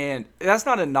 And that's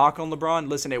not a knock on LeBron.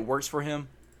 Listen, it works for him.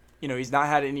 He's not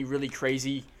had any really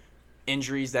crazy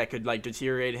injuries that could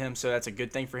deteriorate him, so that's a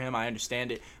good thing for him. I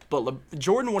understand it. But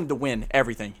Jordan wanted to win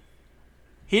everything.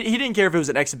 He didn't care if it was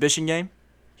an exhibition game.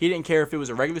 He didn't care if it was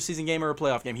a regular season game or a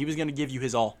playoff game. He was going to give you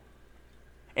his all.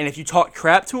 And if you talk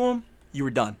crap to him, you were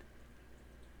done.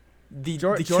 The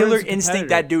killer instinct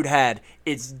that dude had,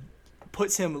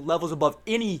 puts him levels above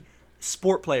any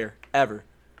sport player ever.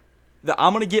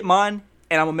 I'm going to get mine,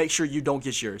 and I'm going to make sure you don't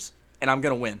get yours. And I'm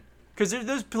going to win. Because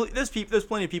there's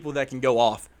plenty of people that can go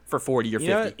off for 40 or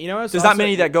 50. There's not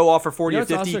many that go off for 40 or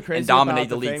 50 and dominate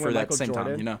the league for that same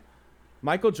time,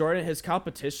 Michael Jordan, his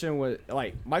competition was,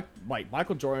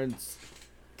 Michael Jordan's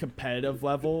competitive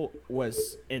level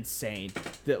was insane.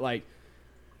 That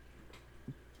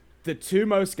the two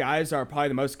most guys are probably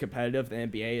the most competitive in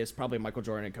the NBA is probably Michael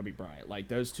Jordan and Kobe Bryant. Like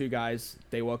those two guys,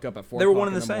 they woke up at 4 They were o'clock one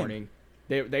in and the the same. morning.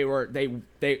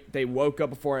 They woke up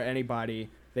before anybody.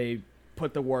 They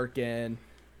put the work in.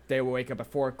 They would wake up at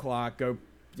 4 o'clock. Go,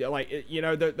 like you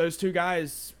know, those two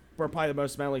guys were probably the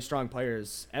most mentally strong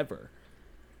players ever.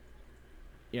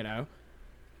 You know,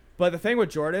 but the thing with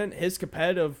Jordan, his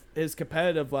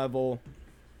competitive level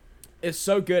is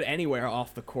so good anywhere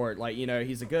off the court. Like you know,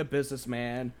 he's a good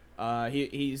businessman.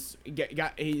 He's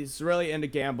really into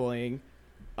gambling.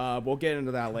 We'll get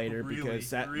into that later because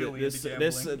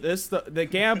the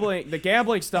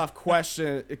gambling stuff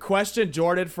question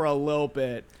Jordan for a little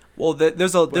bit. Well,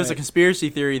 there's a conspiracy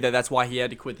theory that's why he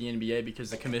had to quit the NBA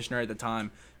because the commissioner at the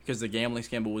time, because the gambling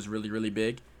scandal was really, really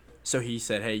big. So he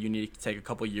said, hey, you need to take a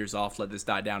couple years off, let this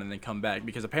die down, and then come back.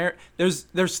 Because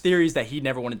there's theories that he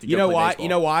never wanted to go play baseball. You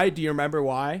know why? Do you remember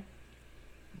why?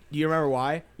 You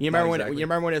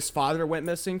remember when his father went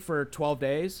missing for 12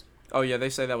 days? Oh yeah, they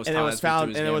say that was and it was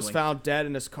found dead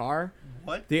in his car.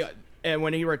 What? And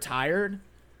when he retired,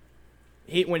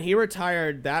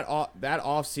 that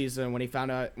off season when he found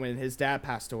out when his dad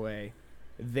passed away,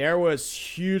 there was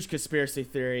huge conspiracy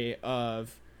theory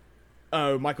of,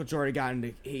 oh, Michael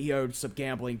Jordan he owed some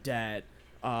gambling debt,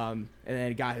 and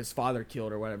then got his father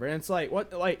killed or whatever. And it's like,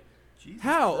 what, like, Jesus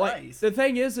how? Christ. Like, the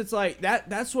thing is, it's like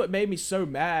that's what made me so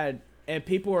mad, and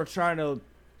people were trying to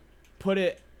put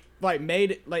it, like,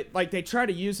 they try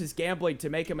to use his gambling to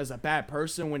make him as a bad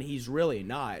person when he's really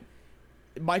not.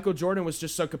 Michael Jordan was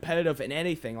just so competitive in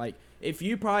anything. Like, if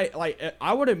you probably, like,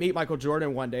 I want to meet Michael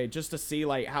Jordan one day just to see,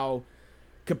 like, how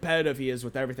competitive he is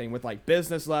with everything, with like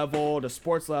business level to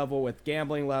sports level, with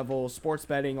gambling level, sports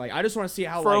betting. Like, I just want to see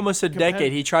how for almost a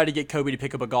decade he tried to get Kobe to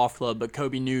pick up a golf club, but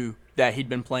Kobe knew that he'd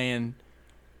been playing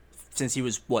since he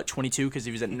was 22 because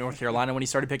he was at North Carolina when he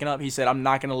started picking up. He said, I'm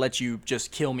not going to let you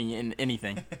just kill me in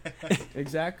anything.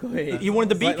 Exactly. He wanted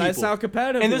to beat people. That's how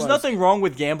competitive and he there's was. nothing wrong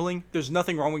with gambling. There's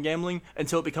nothing wrong with gambling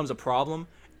until it becomes a problem.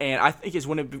 And I think is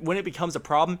when it becomes a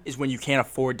problem is when you can't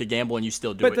afford to gamble and you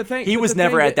still do it. He was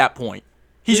never at that point.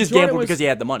 He just gambled because he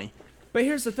had the money. But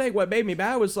here's the thing. What made me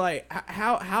mad was, like,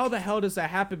 how the hell does that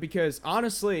happen? Because,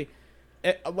 honestly,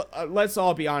 let's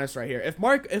all be honest right here. If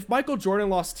Michael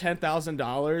Jordan lost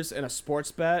 $10,000 in a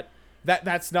sports bet,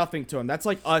 that's nothing to him. That's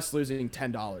like us losing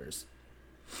 $10.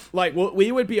 Like,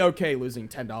 we would be okay losing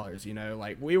 $10, you know?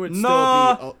 Like, we would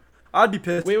still be... I'd be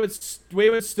pissed. We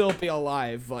would still be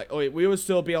alive. Like, we would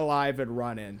still be alive and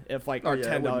running if, like, our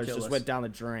 $10 just went down the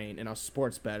drain in a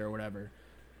sports bet or whatever.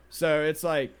 So it's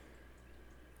like,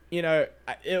 you know,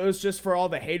 it was just for all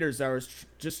the haters that was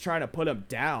just trying to put him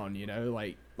down, you know,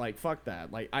 like fuck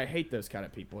that. Like, I hate those kind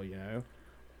of people, you know.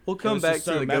 We'll come back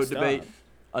to the GOAT debate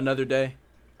another day.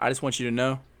 I just want you to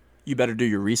know, you better do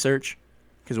your research,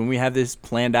 because when we have this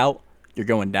planned out, you're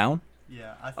going down.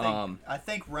 Yeah, I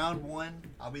think round one,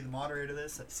 I'll be the moderator of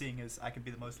this, seeing as I can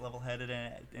be the most level-headed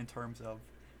in terms of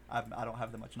I don't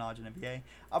have that much knowledge in NBA.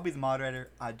 I'll be the moderator.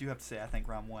 I do have to say I think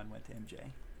round one went to MJ.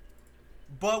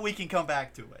 But we can come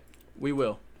back to it. We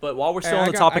will. But while we're still on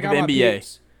the topic of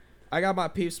NBA, I got my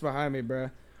peeps behind me, bro.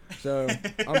 So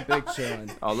I'm big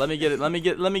chilling. Oh, let me get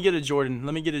a Jordan.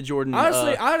 Let me get a Jordan.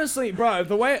 Honestly, bro.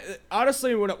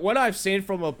 What I've seen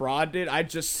from LeBron, dude, I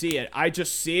just see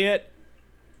it,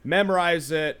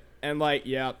 memorize it, and like,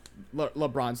 yeah,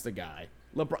 LeBron's the guy.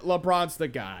 LeBron's the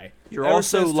guy. You're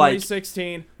also like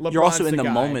 2016. You're also in the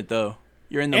moment though.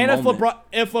 You're in the moment.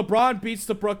 And if LeBron beats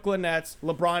the Brooklyn Nets,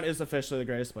 LeBron is officially the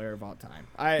greatest player of all time.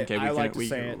 I like to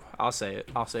say it. I'll say it.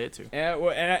 I'll say it too.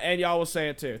 And y'all will say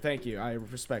it too. Thank you. I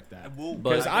respect that. We'll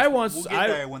get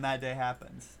there when that day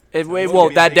happens.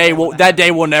 That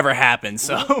day will never happen.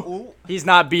 So he's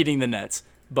not beating the Nets.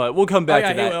 But we'll come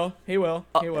back to that. He will.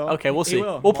 Okay, we'll see.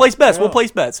 We'll place bets. We'll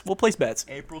place bets.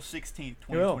 April 16th,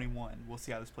 2021. We'll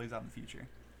see how this plays out in the future.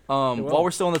 While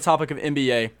we're still on the topic of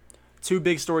NBA, two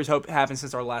big stories happened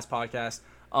since our last podcast.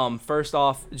 First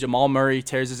off, Jamal Murray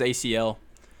tears his ACL.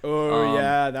 Oh,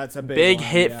 yeah, that's a big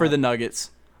hit for the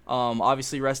Nuggets.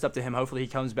 Obviously, rest up to him. Hopefully, he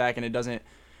comes back and it doesn't.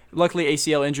 Luckily,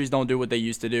 ACL injuries don't do what they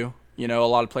used to do. You know, a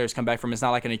lot of players come back from. It's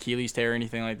not like an Achilles tear or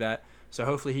anything like that. So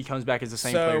hopefully, he comes back as the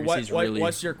same player.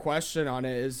 What's your question on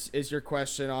it? Is your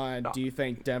question on? Do you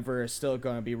think Denver is still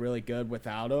going to be really good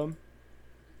without him?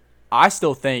 I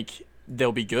still think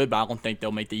they'll be good, but I don't think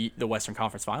they'll make the Western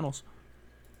Conference Finals.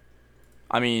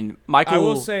 I mean, Michael.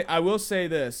 I will say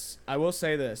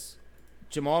this.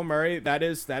 Jamal Murray, that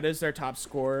is their top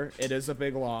scorer. It is a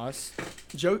big loss.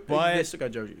 But they still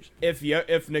got Joe Juice.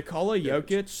 If Nikola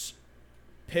Jokic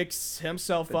picks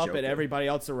himself up and everybody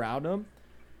else around him,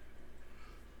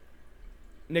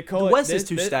 Nikola, The West is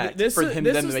too stacked for them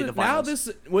to make the finals.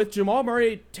 Now with Jamal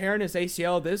Murray tearing his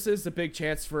ACL, this is the big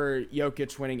chance for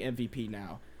Jokic winning MVP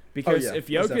now. Because if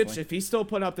Jokic, if he's still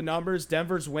putting up the numbers,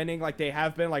 Denver's winning like they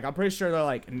have been. Like I'm pretty sure they're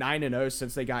like 9-0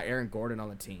 since they got Aaron Gordon on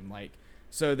the team. Like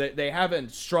so that they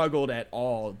haven't struggled at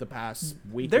all the past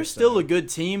week. They're still a good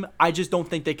team. I just don't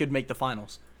think they could make the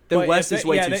finals. The West is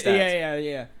way too stacked.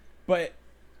 Yeah. But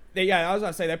I was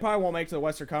gonna say they probably won't make it to the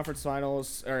Western Conference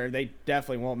Finals, or they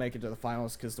definitely won't make it to the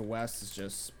finals because the West is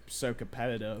just so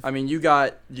competitive. I mean, you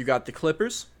got the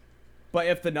Clippers. But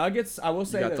if the Nuggets, I will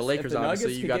say you got the Lakers,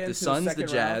 obviously. You got the Suns, the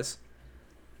Jazz,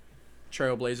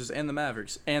 Trailblazers, and the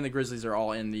Mavericks, and the Grizzlies are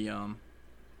all in the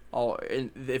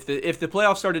If the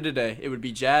playoffs started today, it would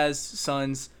be Jazz,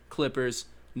 Suns, Clippers,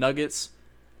 Nuggets,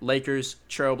 Lakers,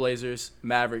 Trailblazers,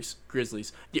 Mavericks,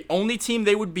 Grizzlies. The only team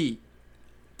they would beat,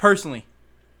 personally,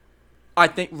 I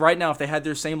think right now if they had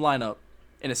their same lineup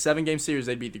in a 7-game series,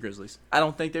 they'd beat the Grizzlies. I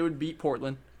don't think they would beat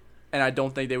Portland, and I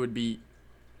don't think they would beat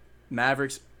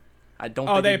Mavericks. I don't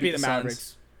think they'd beat the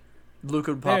Mavericks.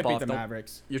 Luka would pop off. They would beat the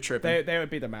Mavericks. You're tripping. They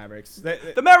would beat the Mavericks.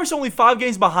 The Mavericks are only 5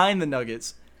 games behind the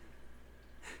Nuggets.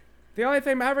 The only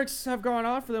thing Mavericks have going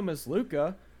on for them is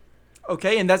Luka.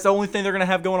 Okay, and that's the only thing they're going to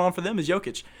have going on for them is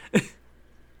Jokic.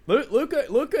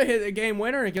 Luka hit a game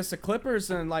winner against the Clippers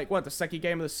in the second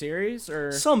game of the series,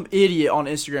 or some idiot on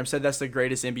Instagram said that's the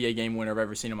greatest NBA game winner I've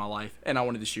ever seen in my life, and I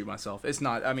wanted to shoot myself. It's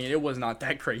not. I mean, it was not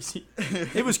that crazy.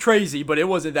 It was crazy, but it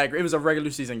wasn't that great. It was a regular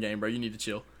season game, bro. You need to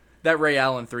chill. That Ray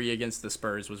Allen 3 against the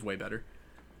Spurs was way better,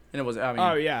 and it was. I mean,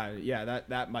 oh yeah.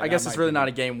 That might. I guess it's really not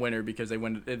a game winner because they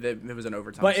went. It was an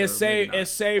overtime. But it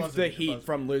saved the Heat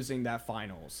from losing that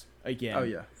finals again. Oh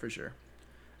yeah, for sure.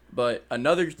 But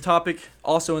another topic,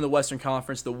 also in the Western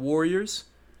Conference, the Warriors.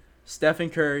 Stephen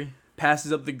Curry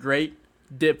passes up the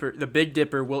Big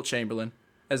Dipper, Wilt Chamberlain,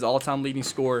 as the all-time leading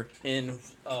scorer in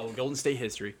Golden State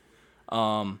history.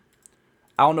 I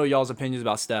don't know y'all's opinions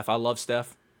about Steph. I love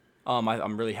Steph.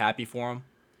 I'm really happy for him.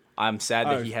 I'm sad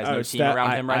that he has no team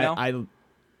around him right now.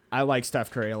 I like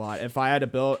Steph Curry a lot. If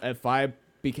I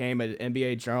became an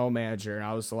NBA general manager and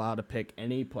I was allowed to pick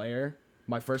any player,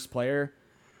 my first player,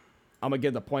 I'm going to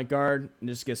get the point guard and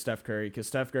just get Steph Curry because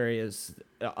Steph Curry is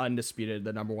undisputed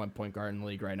the number 1 point guard in the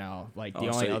league right now. Like the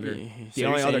only other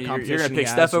competition you're going to pick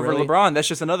Steph over LeBron. That's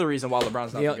just another reason why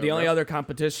LeBron's not the only other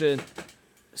competition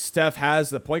Steph has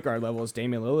the point guard level is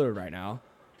Damian Lillard right now.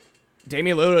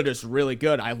 Damian Lillard is really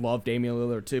good. I love Damian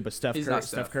Lillard too, but Steph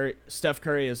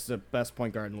Curry is the best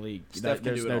point guard in the league.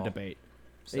 There's no debate.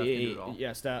 Steph can do it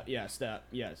all. Steph.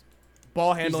 Yes.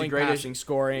 Ball handling, passing,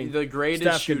 scoring. The greatest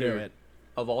Steph shooter can do it.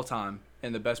 Of all time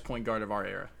and the best point guard of our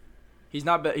era. He's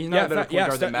not a better point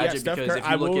guard than Magic because if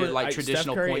you look at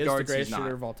traditional point guards, he's not.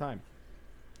 Shooter of all time.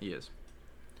 He is.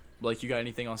 Blake, you got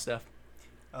anything on Steph?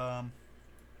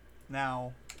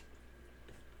 Now,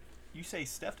 you say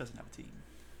Steph doesn't have a team.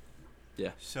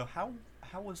 Yeah. So how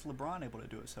was LeBron able to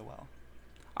do it so well?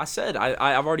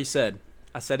 I've already said.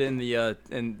 I said it in the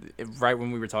right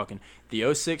when we were talking.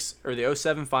 The 06 or the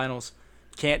 07 finals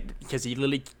can't because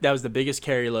that was the biggest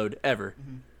carry load ever.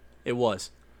 Mm-hmm. It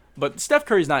was. But Steph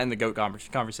Curry's not in the GOAT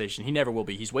conversation. He never will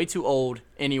be. He's way too old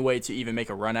anyway to even make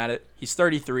a run at it. He's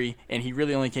 33, and he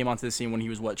really only came onto the scene when he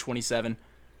was, 27?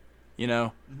 You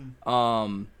know?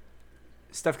 Mm-hmm.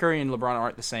 Steph Curry and LeBron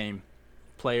aren't the same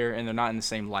player, and they're not in the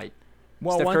same light.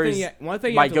 Well, Steph Curry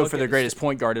might go for the greatest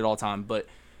point guard at all time, but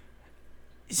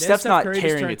Steph's not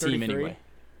carrying a team anyway.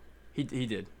 He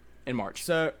did in March.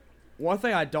 So one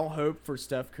thing I don't hope for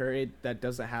Steph Curry that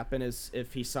doesn't happen is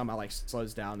if he somehow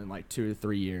slows down in 2 to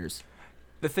 3 years.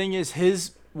 The thing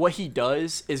is, what he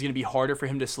does is going to be harder for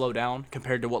him to slow down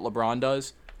compared to what LeBron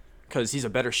does, because he's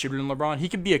a better shooter than LeBron. He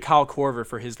could be a Kyle Korver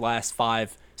for his last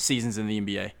 5 seasons in the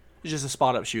NBA. He's just a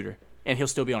spot up shooter, and he'll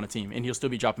still be on a team, and he'll still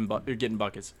be getting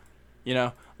buckets. You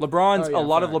know, a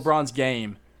lot of LeBron's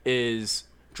game is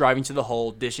driving to the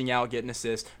hole, dishing out, getting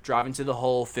assists, driving to the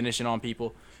hole, finishing on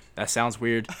people. That sounds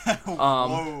weird.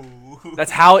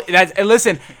 That's how. And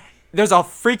listen, there's a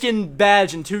freaking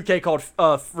badge in 2K called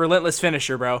Relentless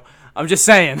Finisher, bro. I'm just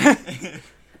saying. Kind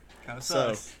of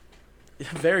sus.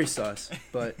 Very sus,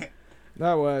 but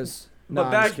that was. But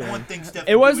back one thing Steph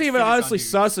it wasn't even honestly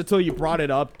sus until you brought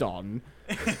it up, Dalton.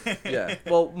 Yeah.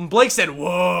 Well, Blake said,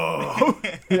 "Whoa."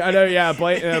 I know. Yeah.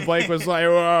 Blake was like,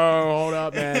 "Whoa, hold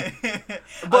up, man."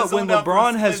 But when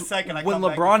LeBron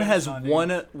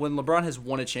has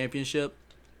won a championship,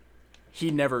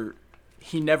 he never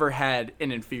had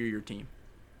an inferior team,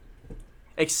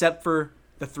 except for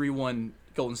the 3-1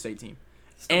 Golden State team,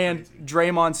 and crazy.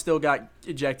 Draymond still got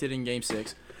ejected in Game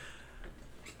 6.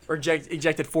 Or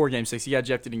ejected for Game 6. He got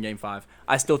ejected in Game 5.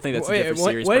 I still think that's a different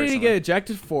series. What did he get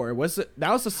ejected for?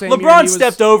 That was the same? LeBron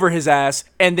stepped over his ass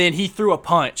and then he threw a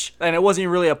punch, and it wasn't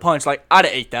even really a punch. Like, I'd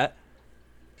have ate that.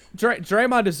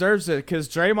 Draymond deserves it because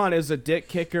Draymond is a dick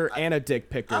kicker and a dick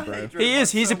picker, bro. He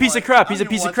is. He's a piece of crap. He's a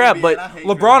piece of crap. But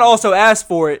LeBron also asked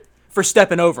for it for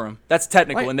stepping over him. That's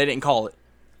technical, and they didn't call it.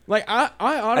 Like I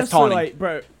honestly like,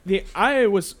 bro.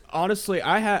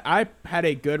 I had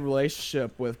a good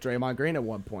relationship with Draymond Green at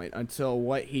one point until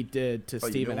what he did to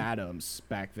Steven Adams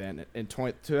back then in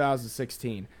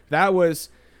 2016. That was,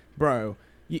 bro.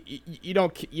 You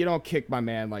don't kick my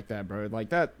man like that, bro. Like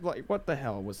that. Like what the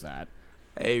hell was that?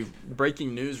 Hey,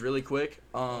 breaking news really quick.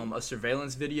 A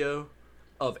surveillance video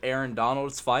of Aaron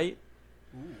Donald's fight.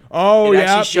 Oh,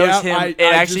 yeah. It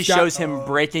actually shows him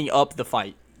breaking up the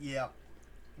fight. Yeah.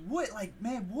 What, like,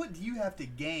 man, what do you have to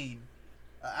gain?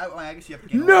 I guess you have to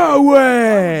gain. No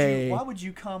way! Why would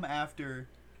you come after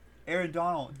Aaron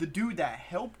Donald, the dude that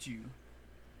helped you?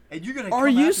 And you're going to come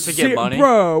after to get money?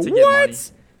 Bro, to get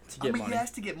what? Money. I mean, he has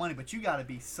to get money, but you got to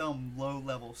be some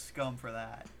low-level scum for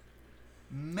that.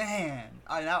 Man,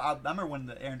 I remember when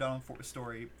the Aaron Donald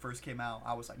story first came out,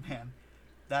 I was like, man,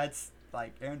 that's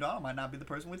like Aaron Donald might not be the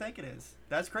person we think it is.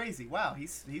 That's crazy. Wow,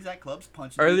 he's at clubs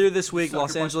punching. Earlier this week,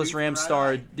 Los Angeles Rams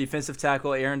star defensive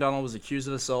tackle Aaron Donald was accused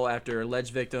of assault after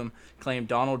alleged victim claimed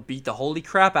Donald beat the holy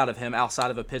crap out of him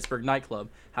outside of a Pittsburgh nightclub.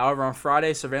 However, on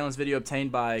Friday, surveillance video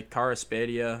obtained by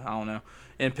Caraspedia,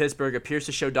 in Pittsburgh appears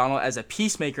to show Donald as a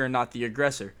peacemaker and not the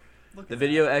aggressor. The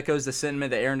video echoes the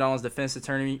sentiment that Aaron Donald's defense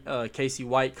attorney, Casey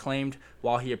White, claimed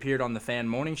while he appeared on the Fan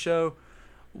Morning Show.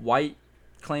 White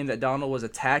claimed that Donald was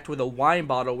attacked with a wine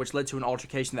bottle, which led to an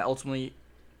altercation that ultimately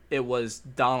it was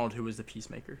Donald who was the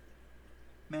peacemaker.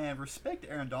 Man, respect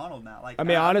Aaron Donald now. Like, I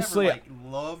mean, honestly, I've never,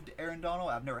 loved Aaron Donald.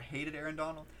 I've never hated Aaron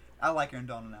Donald. I like Aaron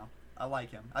Donald now. I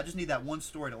like him. I just need that one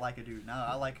story to like a dude. Now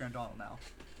I like Aaron Donald now.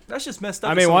 That's just messed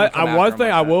up. I mean, one thing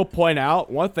I will point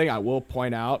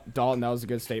out, Dalton, that was a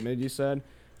good statement you said.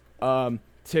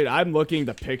 Dude, I'm looking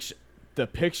the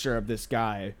picture of this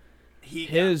guy. He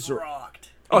got rocked.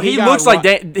 Oh, he looked like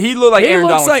Aaron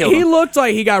Donald. He looked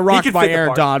like he got rocked by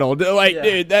Aaron Donald. Like,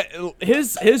 dude, that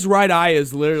his right eye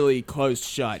is literally closed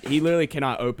shut. He literally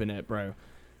cannot open it, bro.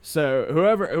 So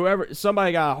whoever,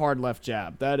 somebody got a hard left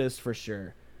jab. That is for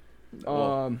sure.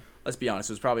 Well, let's be honest.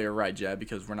 It was probably a right jab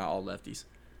because we're not all lefties.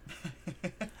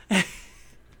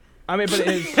 I mean, but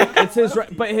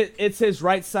it's his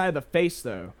right side of the face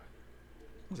though.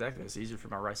 Exactly. It's easier for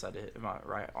my right side to hit my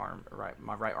right arm.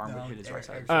 My right arm would hit his right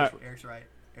side. Eric's right.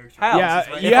 How?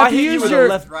 Yeah, you have to use your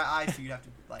left right eye, so you have to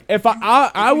like. If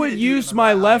I would use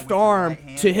my left arm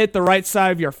to hit the right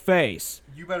side of your face.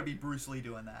 You better be Bruce Lee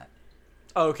doing that.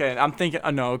 Okay, I'm thinking.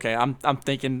 No, okay, I'm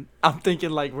thinking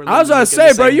like we're. I was gonna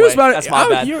say, bro, you was about. That's my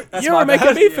bad. You were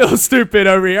making me feel stupid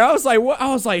over here. I was like, what?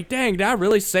 I was like, dang, did I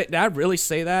really say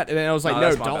that? And then I was like,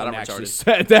 no, Dalton actually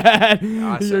said that.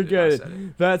 You're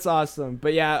good. That's awesome.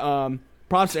 But yeah,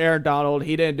 props to Aaron Donald.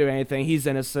 He didn't do anything. He's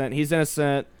innocent.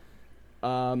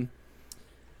 So.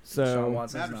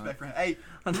 Mad respect for him. Hey,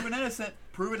 proven innocent.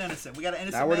 We got an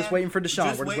innocent. Now we're just waiting for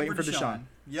Deshaun. We're just waiting for Deshaun.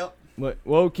 Yep.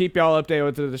 We'll keep y'all updated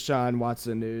with the Deshaun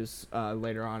Watson news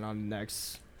later on the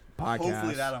next podcast.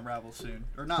 Hopefully that unravels soon.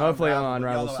 Or not. Hopefully it'll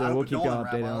unravel soon. We'll keep y'all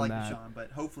updated on that. Deshaun,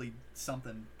 but hopefully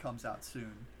something comes out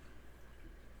soon.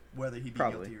 Whether he be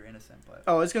guilty or innocent, but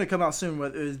it's gonna come out soon.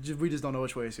 We just don't know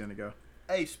which way it's gonna go.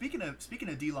 Hey, speaking of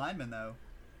D linemen though,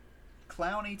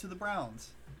 Clowney to the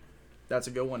Browns. That's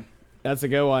a good one.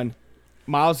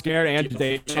 Myles Garrett and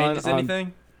Dave changes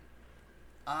anything?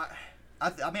 I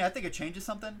think it changes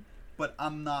something, but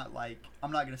I'm not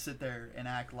gonna sit there and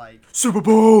act like Super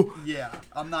Bowl. Yeah,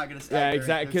 I'm not gonna. Yeah,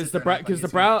 exactly. Because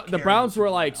the Browns were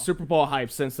like Super Bowl hype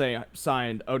since they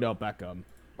signed Odell Beckham,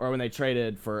 or when they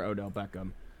traded for Odell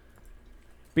Beckham.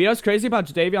 But you know what's crazy about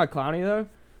Jadeveon Clowney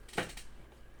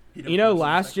though?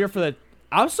 Last year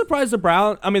I was surprised the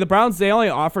Browns, they only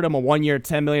offered him a 1-year,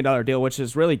 $10 million deal, which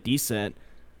is really decent.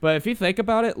 But if you think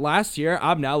about it, last year,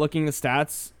 I'm now looking at the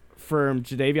stats for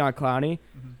Jadeveon Clowney.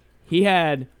 Mm-hmm. He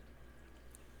had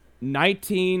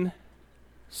 19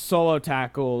 solo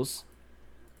tackles,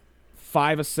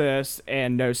 5 assists,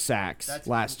 and no sacks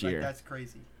last year. That's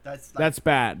crazy. That's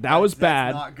bad. That was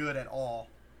bad. That's not good at all.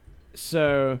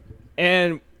 So,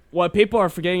 and what people are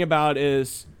forgetting about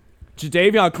is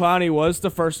Jadeveon Clowney was the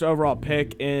first overall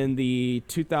pick in the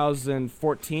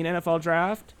 2014 NFL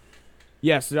draft.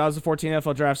 Yes, 2014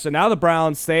 NFL draft. So now the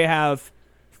Browns, they have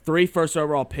 3 first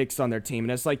overall picks on their team,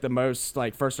 and it's like the most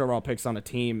first overall picks on a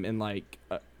team in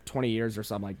 20 years or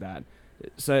something like that.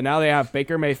 So now they have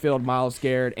Baker Mayfield, Myles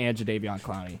Garrett, and Jadeveon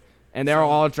Clowney. and they were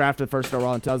all drafted first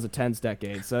overall in 2010's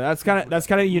decade. So that's kind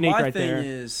of unique right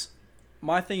there.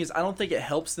 My thing is, I don't think it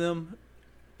helps them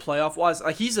playoff wise.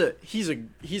 Like he's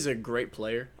a great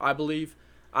player, I believe.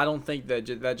 I don't think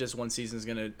that just one season is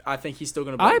gonna. I think he's still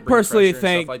gonna. I personally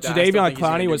think Jadeveon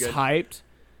Clowney was hyped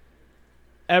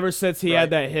ever since he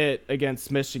had that hit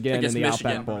against Michigan in the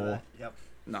Outback Bowl. Yep.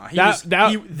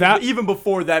 Nah, even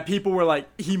before that, people were like,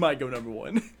 he might go number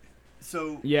 1.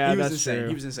 So yeah, he was that's insane. true.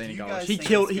 He was insane in college. Do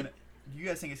you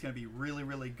guys think it's gonna be really,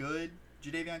 really good,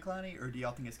 Jadeveon Clowney, or do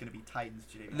y'all think it's gonna be Titans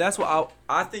Jadeveon? That's what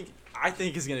I think. I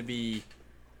think it's gonna be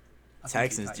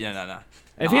Texans. Yeah, no.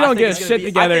 If he don't get his shit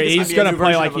together, he's gonna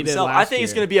play like he did last year. I think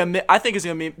it's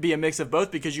gonna be a mix of both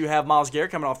because you have Myles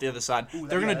Garrett coming off the other side.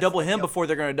 They're gonna double him before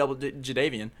they're gonna double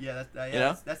Jadeveon. Yeah,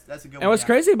 that's a good one. And what's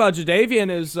crazy about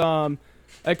Jadeveon is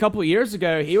a couple of years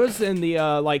ago he was in the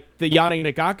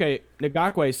Yannick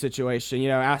Ngakoue situation,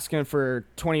 asking for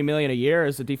 $20 million a year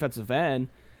as a defensive end.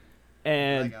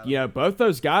 And, both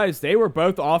those guys, they were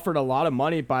both offered a lot of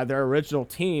money by their original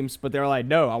teams, but they're like,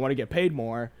 no, I want to get paid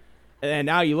more. And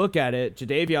now you look at it,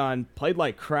 Jadeveon played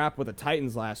like crap with the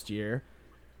Titans last year,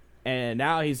 and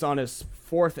now he's on his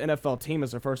 4th NFL team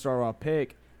as a first overall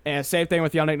pick. And same thing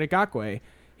with Yannick Ngakoue.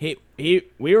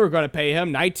 We were going to pay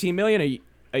him $19 million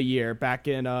a year back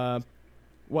in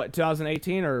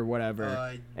 2018 or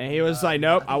whatever, and he was like,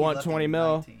 nope, I want 20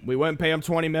 mil. We wouldn't pay him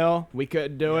 20 mil. We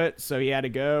couldn't do it, so he had to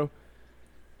go.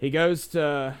 He goes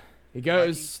to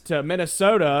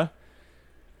Minnesota,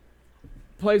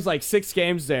 plays like 6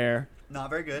 games there. Not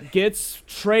very good. Gets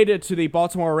traded to the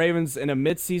Baltimore Ravens in a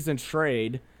midseason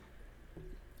trade,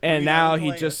 and now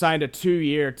he just signed a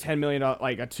 2-year $10 million,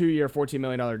 like a 2-year $14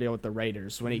 million deal with the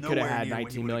Raiders when he could have had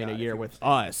 $19 million a year with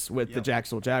us, with the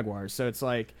Jacksonville Jaguars. So it's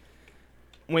like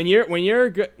when you're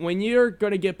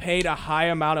going to get paid a high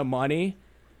amount of money,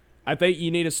 I think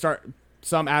you need to start.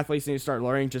 Some athletes need to start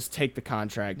learning. Just take the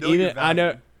contract. I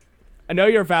know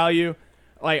your value.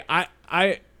 Like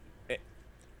I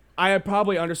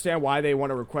probably understand why they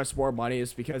want to request more money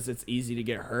is because it's easy to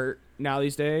get hurt now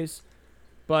these days.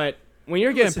 But when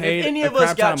you're getting paid, if any of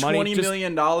us got $20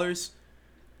 million,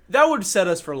 that would set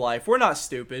us for life. We're not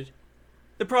stupid.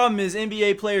 The problem is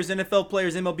NBA players, NFL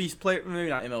players, MLB players, maybe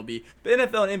not MLB, but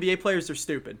NFL and NBA players are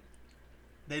stupid.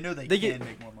 They know they can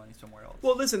make more money somewhere else.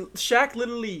 Well, listen, Shaq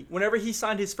literally, whenever he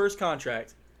signed his first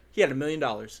contract, he had $1 million.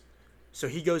 So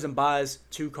he goes and buys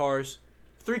 2 cars,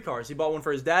 3 cars. He bought one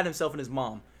for his dad, himself, and his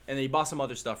mom. And then he bought some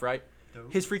other stuff, right?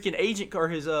 Dope. His freaking agent or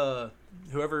his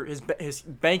whoever his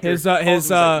banker, his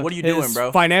like, what are you doing,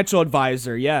 bro? Financial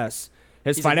advisor, yes.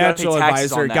 His financial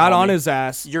advisor got on his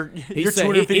ass. You're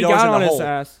 $250 he got on his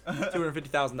ass.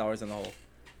 $250,000 in the hole.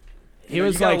 He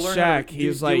was like, Shaq. He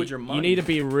was like, you need to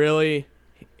be really.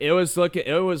 It was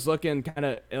looking kind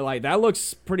of like that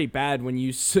looks pretty bad when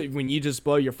you just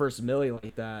blow your first million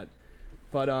like that.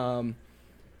 But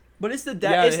it's the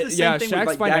same thing Shaq's with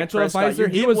like financial Dak Prescott. advisor.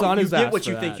 He was on his ass. You get what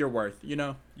you for think that. you're worth. You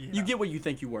know, Yeah. you get what you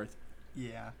think you're worth.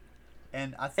 Yeah,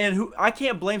 and I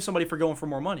can't blame somebody for going for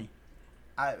more money.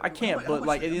 I can't. But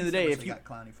like at the end of the day, if you got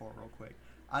Clowney for real quick,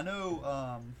 I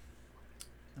know.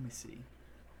 Let me see.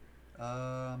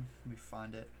 Let me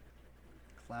find it.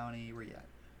 Clowney, where you at?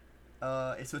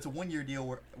 So it's a 1-year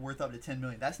deal worth up to $10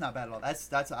 million. That's not bad at all.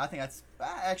 That's I think that's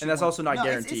actually. And that's also not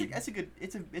guaranteed. It's a good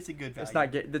value. It's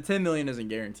not the $10 million isn't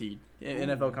guaranteed.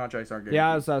 NFL contracts aren't guaranteed.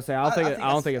 Yeah, I was gonna say I don't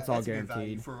think it's all that's a good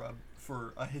value guaranteed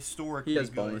for a historically he has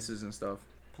good bonuses and stuff.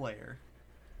 player.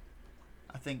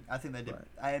 I think they did.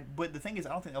 But the thing is, I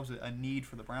don't think that was a need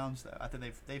for the Browns though. I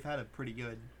think they've had a pretty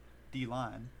good D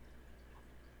line.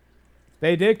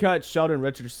 They did cut Sheldon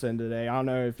Richardson today. I don't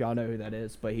know if y'all know who that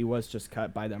is, but he was just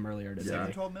cut by them earlier today.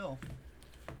 Yeah. $12 million.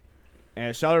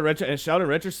 And Sheldon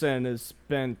Richardson has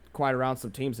been quite around some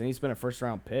teams, and he's been a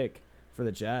first-round pick for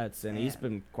the Jets, and he's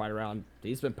been quite around.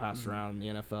 He's been passed around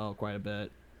in the NFL quite a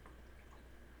bit.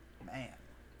 Man.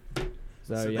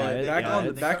 So yeah,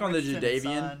 back on the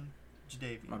Jadeveon.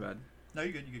 My bad. No,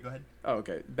 you're good. You good. Go ahead. Oh,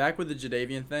 okay. Back with the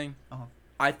Jadeveon thing. Uh-huh.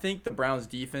 I think the Browns'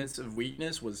 defensive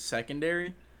weakness was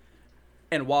secondary.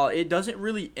 And while it doesn't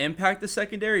really impact the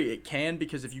secondary, it can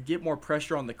because if you get more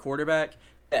pressure on the quarterback,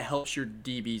 that helps your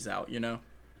DBs out, you know?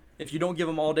 If you don't give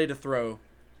them all day to throw,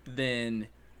 then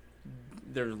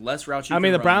there's less routes you can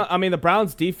run. The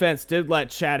Browns defense did let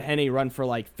Chad Henne run for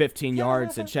like 15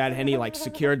 yards, and Chad Henne like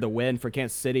secured the win for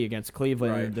Kansas City against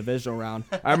Cleveland in the divisional round.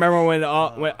 I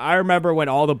remember when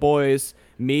all the boys,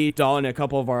 me, Dalton, and a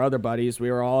couple of our other buddies, we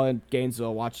were all in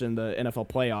Gainesville watching the NFL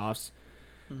playoffs.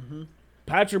 Mm-hmm.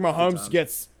 Patrick Mahomes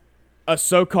gets a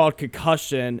so-called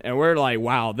concussion, and we're like,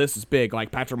 wow, this is big. Like,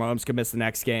 Patrick Mahomes could miss the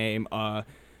next game.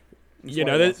 you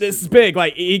know, this is big.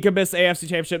 Like, he could miss the AFC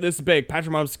Championship. This is big.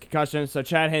 Patrick Mahomes' concussion. So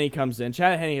Chad Henne comes in.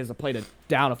 Chad Henne has played a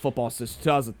down of football since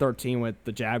 2013 with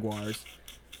the Jaguars.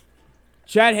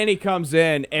 Chad Henne comes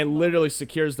in and literally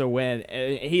secures the win.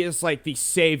 And he is like the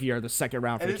savior of the second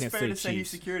round for the Kansas City Chiefs. It's fair to say he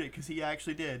secured it because he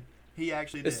actually did. He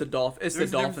actually did. It's the Dolphins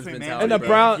mentality.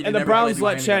 And the Browns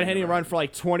let Chad Henne run for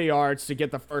like 20 yards to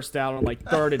get the first down on like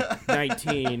 3rd and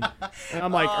 19. And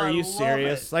I'm like, are you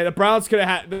serious? Like the Browns could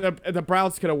have the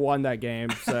Browns could have won that game.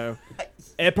 So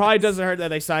it probably doesn't hurt that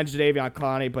they signed Jadeveon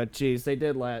Clowney, but geez, they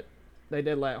did let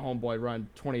homeboy run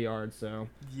 20 yards. So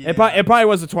it probably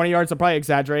was the 20 yards. I'm probably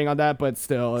exaggerating on that, but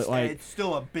still, it's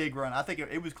still a big run. I think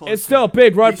it was close. It's still a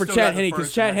big run for Chad Henne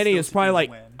because Chad Henne is probably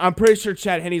like, I'm pretty sure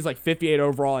Chad Henne's like 58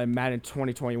 overall in Madden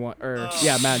 2021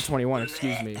 Madden 21.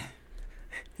 Excuse me.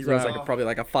 He runs probably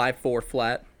like a 5.4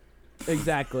 flat.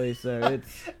 Exactly. So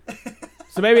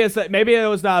maybe it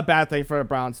was not a bad thing for the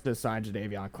Browns to sign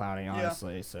Jadeveon Clowney,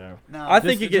 honestly. Yeah. So no, I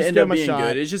think it could end up being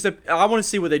good. It's just I want to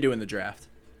see what they do in the draft.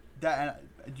 I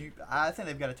think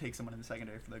they've got to take someone in the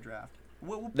secondary for their draft.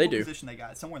 What position they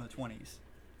got? Somewhere in the 20s.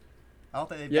 I don't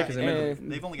think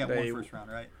they've only got one first round,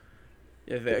 right?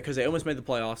 Yeah, because they almost made the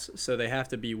playoffs, so they have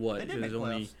to be what? They did make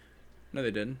playoffs. No,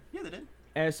 they didn't. Yeah, they did.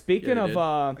 And speaking of,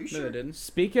 Are you sure? No, they didn't.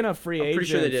 Speaking of free agents,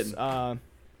 pretty sure they didn't.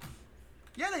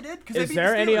 Yeah, they did. Is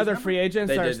there any other free agents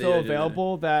that are still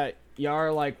available that y'all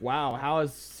are like, wow, how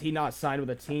is he not signed with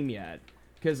a team yet?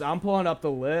 Because I'm pulling up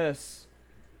the list.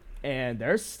 And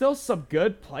there's still some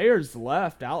good players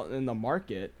left out in the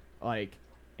market. Like,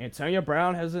 Antonio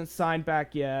Brown hasn't signed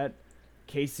back yet.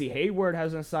 Casey Hayward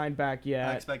hasn't signed back yet.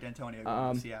 I expect Antonio to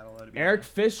go to Seattle. Eric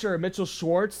Fisher, Mitchell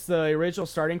Schwartz, the original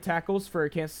starting tackles for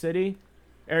Kansas City.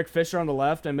 Eric Fisher on the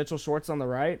left and Mitchell Schwartz on the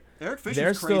right. Eric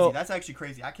Fisher's crazy. That's actually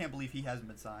crazy. I can't believe he hasn't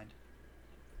been signed.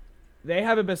 They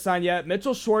haven't been signed yet.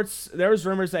 Mitchell Schwartz, there's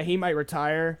rumors that he might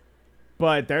retire.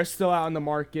 But they're still out on the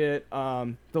market.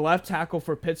 The left tackle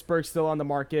for Pittsburgh still on the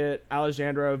market.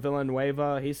 Alejandro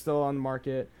Villanueva, he's still on the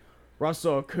market.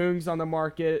 Russell Okung's on the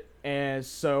market, and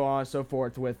so on and so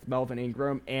forth with Melvin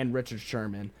Ingram and Richard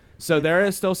Sherman. So there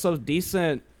is still some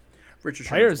decent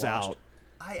players out.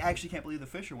 I actually can't believe the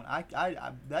Fisher one.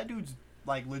 I that dude's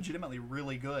like legitimately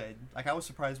really good. Like I was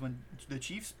surprised when the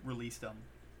Chiefs released him.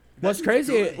 What's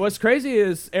crazy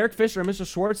is Eric Fisher and Mr.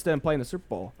 Schwartz didn't play in the Super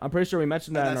Bowl. I'm pretty sure we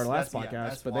mentioned that in our last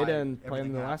podcast, but they didn't play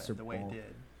in the last Super Bowl. The way it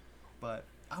did. But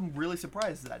I'm really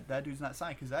surprised that dude's not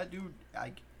signed because that dude,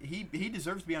 like, he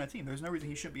deserves to be on a team. There's no reason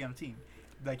he shouldn't be on a team.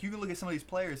 Like, you can look at some of these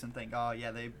players and think, oh,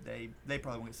 yeah, they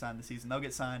probably won't get signed this season. They'll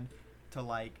get signed to,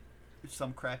 like,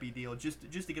 some crappy deal just to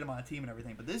get him on a team and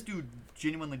everything. But this dude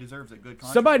genuinely deserves a good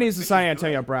contract. Somebody needs to sign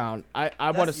Antonio Brown.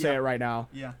 I want to say it right now.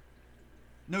 Yeah.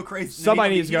 No crazy.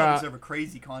 Somebody needs to go out. He doesn't deserve a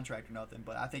crazy contract or nothing,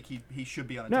 but I think he should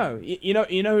be on a team. No,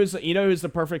 you know who's the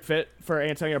perfect fit for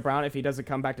Antonio Brown if he doesn't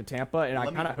come back to Tampa, and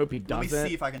I kind of hope he doesn't. Let me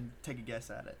see if I can take a guess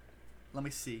at it. Let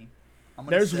me see.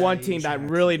 There's one team that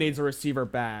really needs a receiver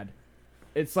bad.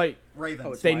 It's like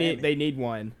Ravens. They need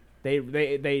one. They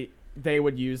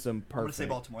would use them perfect. I'm gonna say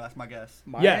Baltimore. That's my guess.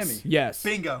 Miami. Yes.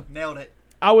 Bingo. Nailed it.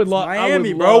 I would love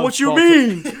Miami, bro. What you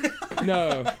mean?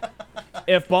 No.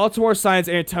 If Baltimore signs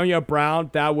Antonio Brown,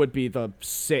 that would be the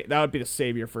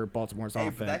savior for Baltimore's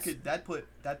offense.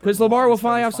 Because Lamar will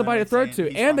finally have somebody to throw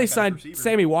to, and they signed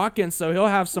Sammy Watkins, so he'll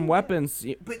have some weapons.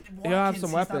 He'll have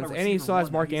some weapons, and he still has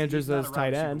Mark Andrews as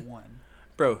tight end.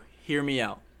 Bro, hear me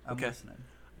out. Okay. I'm listening.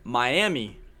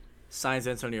 Miami signs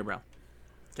Antonio Brown.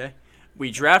 Okay, we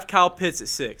draft Kyle Pitts at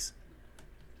 6.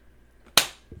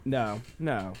 No.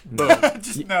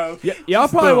 Just no. Y'all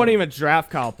probably won't even draft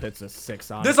Kyle Pitts at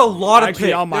 6. Honestly. There's a lot of picks.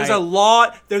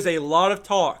 There's a lot of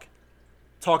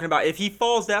talking about if he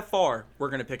falls that far, we're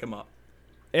gonna pick him up.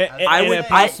 It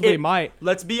possibly might.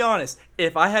 Let's be honest.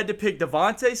 If I had to pick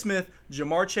Devontae Smith,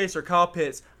 Jamar Chase, or Kyle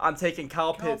Pitts, I'm taking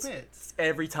Kyle Pitts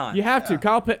every time. You have to.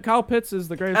 Kyle Pitts is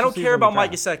the greatest. I don't care about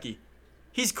Mike Gesicki.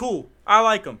 He's cool. I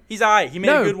like him. He's alright. He made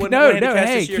a good one-handed catch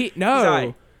this year. He's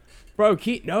alright. Bro,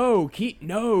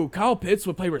 Kyle Pitts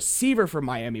would play receiver for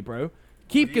Miami, bro.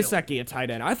 Keep Gesicki a tight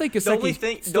end. I think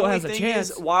Gesicki still has a chance.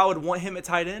 Is why I would want him at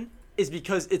tight end is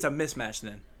because it's a mismatch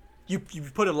then. You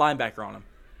put a linebacker on him.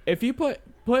 If you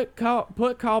put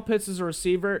Kyle Pitts as a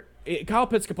receiver, Kyle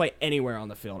Pitts can play anywhere on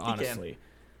the field, honestly.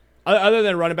 Other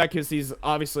than running back because he's 6'6",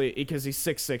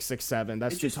 6'7".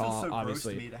 That's too tall,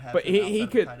 obviously. But he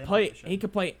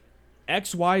could play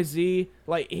X, Y, Z.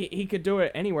 Like he could do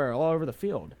it anywhere, all over the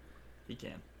field. He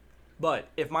can. But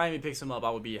if Miami picks him up,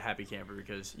 I would be a happy camper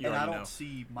because you already know.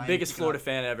 Biggest Florida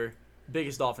fan ever.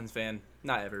 Biggest Dolphins fan.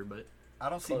 Not ever, but I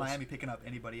don't see Miami picking up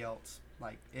anybody else.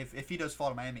 Like, if he does fall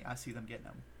to Miami, I see them getting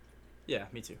him. Yeah,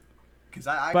 me too. Because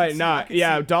I But can see, nah, I can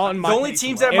yeah, see- Dalton I The can see might- only Penny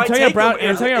teams for that a might while. take him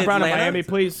Antonio Brown in Atlanta. Miami,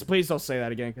 please don't say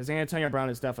that again, because Antonio Brown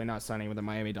is definitely not signing with the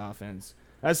Miami Dolphins.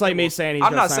 That's like me saying he's I'm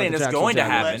gonna not sign saying with the it's going to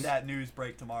Jacksonville happen. Let that news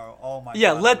break tomorrow. Oh my Yeah,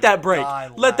 god. I let would that break. die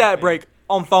Let that laughing. break.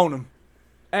 On phone him.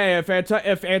 Jacksonville. Hey,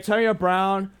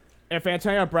 if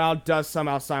Antonio Brown does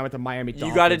somehow sign with the Miami Dolphins,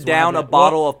 You got to down a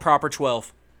bottle of proper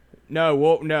 12. No,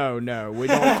 we don't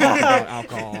talk about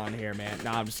alcohol on here, man.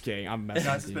 No, I'm just kidding. I'm messing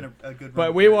Guys, with it's you. been a good run But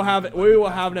for we will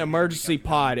everything. have an emergency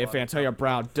pod if But- Antonio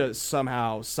Brown does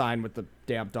somehow sign with the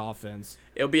damn Dolphins.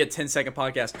 It'll be a 10-second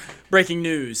podcast. Breaking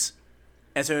news.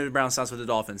 Antonio Brown signs with the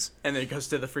Dolphins. And then it goes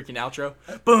to the freaking outro.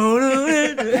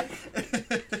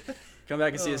 Come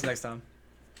back and see us next time.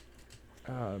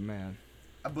 Oh man.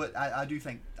 But I do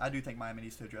think Miami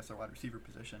needs to address their wide receiver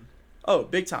position. Oh,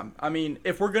 big time. I mean,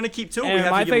 if we're going to keep to it, we And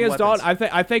have my to give thing them is, Dalton, weapons.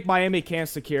 I think Miami can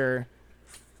secure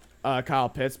Kyle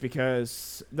Pitts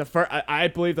because I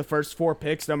believe the first 4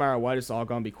 picks, no matter what, is all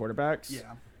going to be quarterbacks.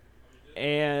 Yeah.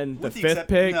 And the With the 5th except-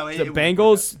 pick, no, it the will be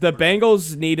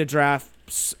Bengals need to draft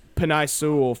Penei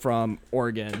Sewell from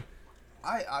Oregon.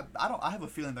 I have a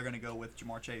feeling they're going to go with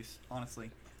Jamar Chase.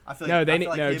 Honestly, I feel No, like they I need feel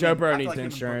like no. him Joe and- Burrow I feel needs like him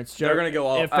and insurance. They're going to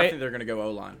go if I they- think they're going to go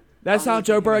O-line. That's I how really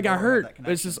Joe think Burrow him got and Burrow have hurt. that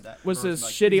Was connection, his Burrow's his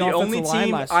like- shitty The offensive only line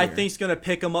team last I year. think's going to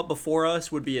pick them up before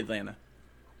us would be Atlanta.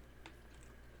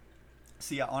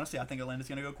 See, honestly, I think Atlanta's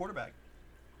going to go quarterback.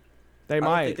 They don't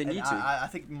might. think they And need to. I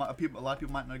think a lot of people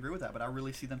might not agree with that, but I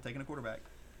really see them taking a quarterback.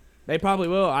 They probably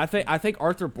will. I think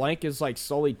Arthur Blank is like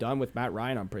solely done with Matt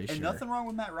Ryan. I'm pretty And sure. nothing wrong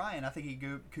with Matt Ryan. I think he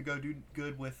could go do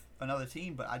good with another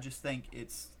team, but I just think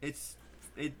it's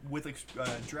with a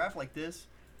draft like this,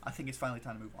 I think it's finally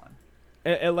time to move on.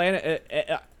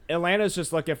 Atlanta's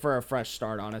just looking for a fresh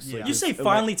start. Honestly, Yeah. You say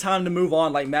finally time to move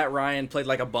on like Matt Ryan played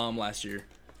like a bum last year.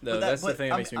 Though, that's the thing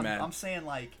that makes me mad. I'm saying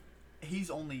like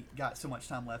he's only got so much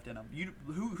time left in him.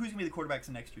 Who's gonna be the quarterbacks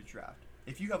in next year's draft?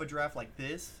 If you have a draft like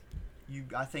this,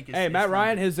 I think it's. Hey, it's Matt time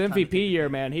Ryan, to- his time to MVP take year, it.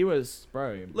 man, he was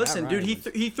Listen, Matt dude, Ryan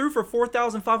was- he threw for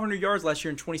 4,500 yards last year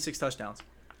and 26 touchdowns.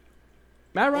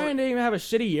 Matt Ryan didn't even have a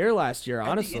shitty year last year. At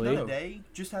the Honestly, end of the day,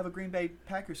 just have a Green Bay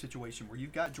Packers situation where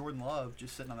you've got Jordan Love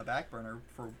just sitting on the back burner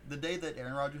for the day that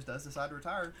Aaron Rodgers does decide to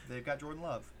retire. They've got Jordan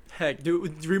Love. Heck,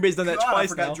 dude, Green Bay's done that God, I twice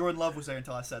forgot now. Jordan Love was there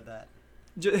until I said that.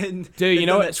 Dude, you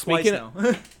know what? Speaking of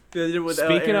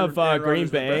Green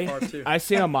Bay, I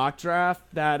seen a mock draft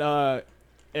that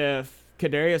if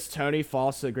Kadarius Toney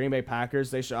falls to the Green Bay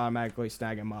Packers, they should automatically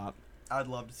snag him up. I'd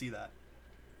love to see that.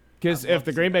 Because I'd love if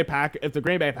the to Green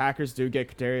see Bay Packers do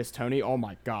get Kadarius Toney, oh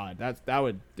my God, that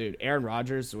would, dude. Aaron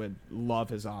Rodgers would love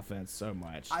his offense so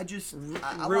much. I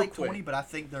real like quick. Tony, but I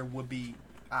think there would be.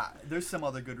 There's some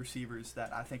other good receivers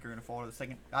that I think are going to fall to the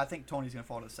second. I think Tony's going to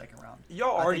fall to the second round. Y'all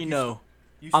I think already you know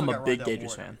You still I'm a got big Rondale Gators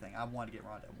Moore and fan. everything. I want to get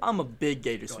Rondale Moore. I'm a big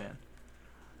Gators Go fan. ahead.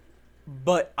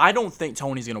 But I don't think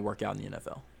Tony's going to work out in the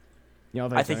NFL. You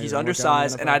know, I think he's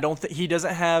undersized, and I don't think he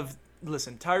doesn't have.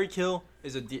 Listen, Tyreek Hill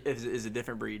is a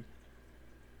different breed.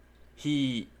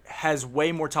 He has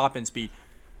way more top end speed.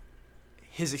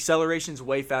 His acceleration's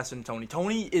way faster than Tony.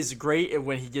 Tony is great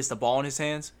when he gets the ball in his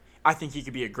hands. I think he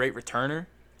could be a great returner.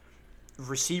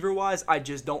 Receiver wise, I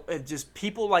just don't. Just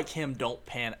people like him don't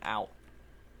pan out.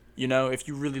 You know, if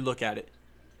you really look at it.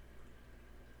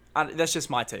 That's just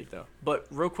my take, though. But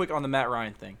real quick on the Matt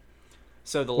Ryan thing.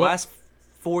 So the last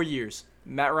 4 years,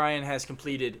 Matt Ryan has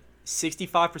completed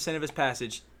 65% of his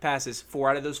passes 4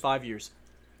 out of those 5 years.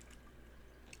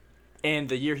 And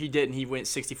the year he didn't, he went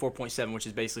 64.7, which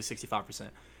is basically 65%.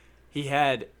 He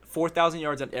had 4,000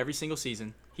 yards on every single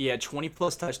season. He had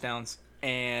 20-plus touchdowns,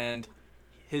 and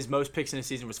his most picks in a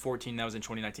season was 14. That was in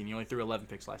 2019. He only threw 11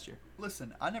 picks last year.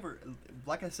 Listen, I love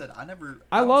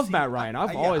don't Matt see- Ryan. I've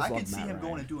I always could loved see Matt him Ryan.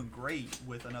 going and doing great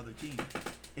with another team.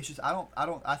 It's just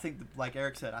I think like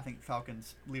Eric said, I think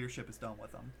Falcons leadership is done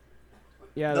with them.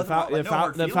 Yeah, Nothing wrong- like, no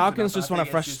hard the feelings Falcons about that. just I want a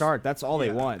think fresh it's just- start. That's all they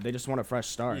yeah. want. They just want a fresh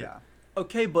start. Yeah.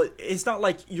 Okay, but it's not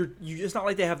like it's not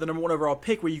like they have the number 1 overall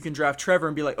pick where you can draft Trevor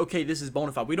and be like, okay, this is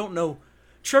bona fide. We don't know.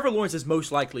 Trevor Lawrence is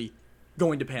most likely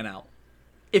going to pan out.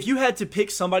 If you had to pick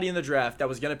somebody in the draft that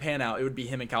was going to pan out, it would be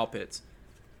him and Kyle Pitts.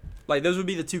 Like, those would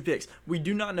be the 2 picks. We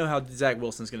do not know how Zach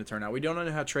Wilson's going to turn out. We don't know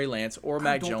how Trey Lance or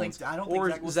Mac Jones I don't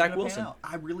or think Zach Wilson. Wilson.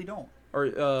 I really don't. Or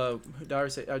did I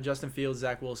already say Justin Fields,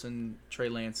 Zach Wilson, Trey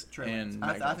Lance, and Mac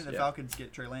I think Jones. the Yeah. Falcons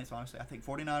get Trey Lance. Honestly, I think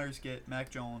 49ers get Mac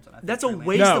Jones. And I think That's a Trey Lance-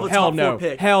 waste No, of a hell top no. 4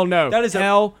 pick. Hell no. That is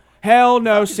hell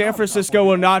no. Falcons San not a top Francisco 4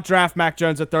 will pick. not draft Mac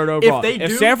Jones at 3rd overall. If they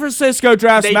do, San Francisco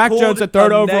drafts they Mac pulled Jones at 3rd a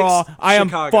next overall, I am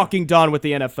Chicago. fucking done with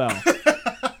the NFL.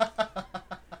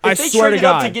 I If they swear to traded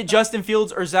up God. to get Justin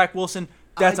Fields or Zach Wilson,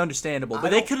 that's understandable.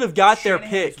 But they could have got their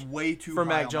pick way too for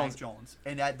high Mac on Jones.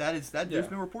 And there's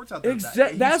been reports out there.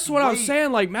 That's what I was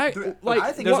saying. Like Mac,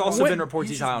 I think there's also been reports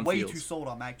he's high on way Fields. too sold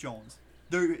on Mac Jones.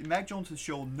 Mac Jones has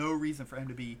shown no reason for him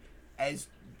to be as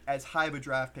high of a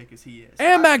draft pick as he is.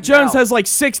 And Mac Jones has like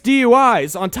 6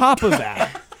 DUIs on top of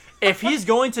that. If he's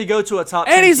going to go to a top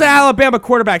 10 and he's team, an Alabama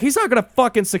quarterback, he's not going to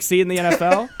fucking succeed in the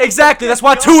NFL. Exactly. That's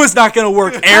why Tua's not going to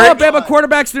work, Eric. Alabama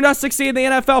quarterbacks do not succeed in the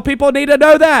NFL. People need to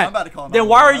know that. I'm about to call him Then out.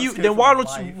 why are I'm you? scared Then for why my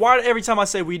don't you? life. Why every time I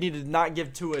say we need to not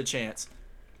give Tua a chance,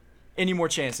 any more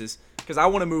chances? Because I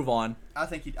want to move on. I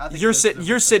think You're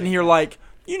sitting here like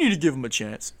you need to give him a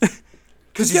chance.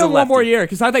 Because Give him one more year,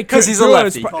 because I think he's a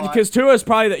lefty. Because Tua's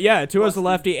probably Tua's a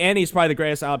lefty, and he's probably the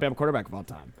greatest Alabama quarterback of all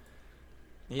time.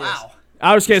 Wow.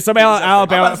 I was kidding. Some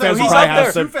Alabama fans will probably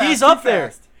have some. He's up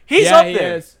there. He's up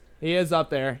there. He is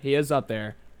up there. He is up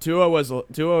there. Tua was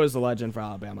a legend for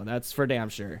Alabama. That's for damn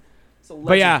sure.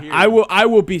 But yeah, I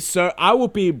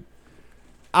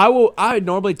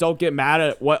normally don't get mad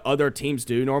at what other teams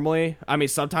do normally. I mean,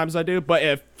 sometimes I do. But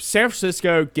if San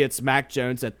Francisco gets Mac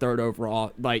Jones at 3rd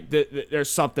overall, like there's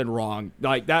something wrong.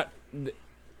 Like that.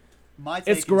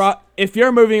 If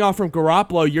you're moving on from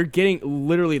Garoppolo, you're getting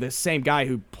literally the same guy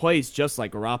who plays just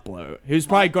like Garoppolo, who's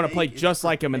probably going to play just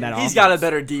like him in that offense. He's got a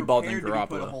better deep ball than Garoppolo.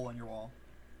 Put a hole in your wall.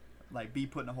 Like, be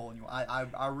putting a hole in your wall.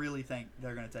 I really think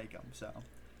they're going to take him, so.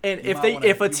 And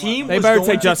if a team was better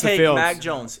going take to Justin take Fields. Mac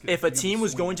Jones, if a team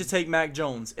was going to take Mac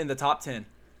Jones in the top 10,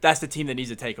 that's the team that needs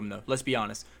to take him, though. Let's be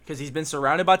honest. Because he's been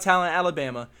surrounded by talent at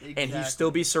Alabama, and he'll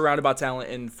still be surrounded by talent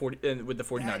with the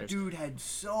 49ers. That dude had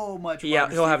so much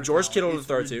He'll have George Kittle to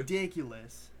throw to.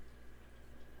 Ridiculous.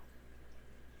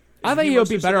 I think he'll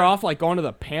be better off like going to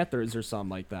the Panthers or something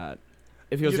like that.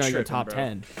 If he was going to go top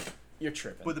 10. You're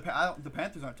tripping. But the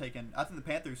Panthers aren't taking. I think the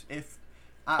Panthers,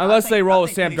 unless they roll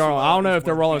with Sam Darnold. I don't know if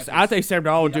they're rolling. I think Sam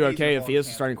Darnold will do okay if he is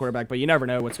a starting quarterback, but you never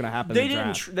know what's going to happen in the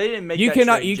draft. They didn't make you that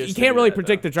cannot. trade You just can't to really do that,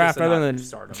 predict though. the draft Just to other not than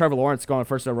start him. Trevor Lawrence going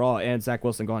 1st overall and Zach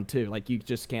Wilson going 2. Like you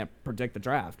just can't predict the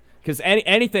draft because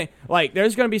anything like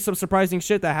there's going to be some surprising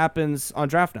shit that happens on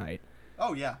draft night.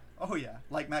 Oh yeah.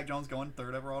 Like Mac Jones going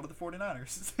 3rd overall to the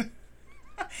 49ers.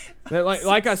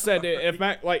 like I said, dude, if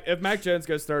Mac Jones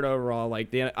goes 3rd overall, the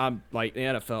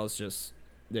NFL is just,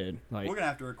 dude. Like we're gonna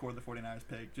have to record the 49ers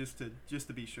pick just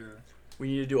to be sure. We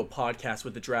need to do a podcast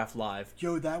with the draft live.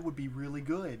 Yo, that would be really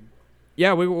good.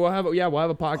 Yeah, we'll have a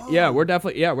podcast. Oh. Yeah, we're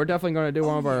definitely going to do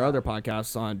one of our other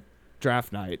podcasts on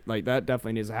draft night. Like that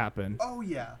definitely needs to happen. Oh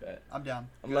yeah, I'm down.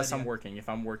 Unless I'm working. If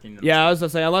I'm working. Yeah, I was gonna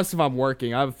say unless if I'm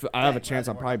working, I have a chance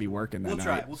I'll probably be working that we'll night.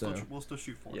 Try it. We'll still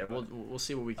shoot for it. Yeah, we'll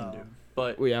see what we can do.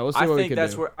 But we'll see what we can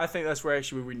do. I think that's where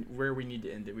actually where we need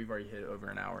to end it. We've already hit over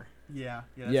an hour. Yeah.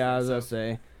 I was gonna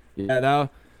say. Yeah, that'll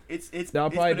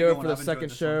probably do it for the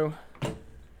second show.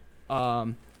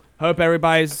 Hope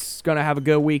everybody's gonna have a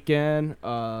good weekend.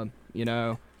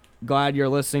 Glad you're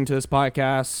listening to this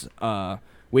podcast.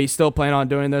 We still plan on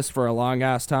doing this for a long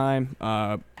ass time.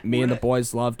 Me and the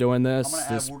boys love doing this.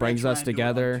 This brings us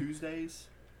together. Tuesdays.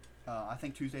 I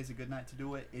think Tuesday's a good night to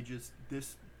do it.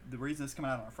 The reason it's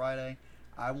coming out on a Friday,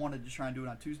 I wanted to try and do it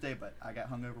on Tuesday, but I got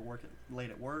hung over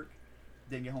late at work.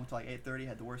 Didn't get home till like 8:30.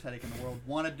 Had the worst headache in the world.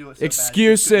 Wanted to do it. So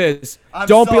Excuses. Bad.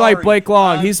 Don't be like Blake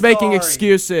Long. He's making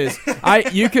excuses.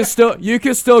 You can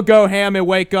still go ham and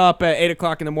wake up at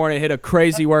 8:00 in the morning, hit a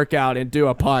crazy workout, and do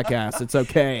a podcast. It's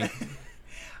okay.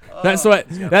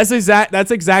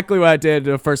 That's exactly what I did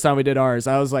the first time we did ours.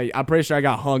 I was like, I'm pretty sure I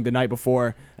got hung the night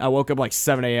before. I woke up like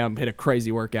 7 a.m., hit a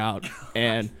crazy workout,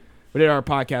 and we did our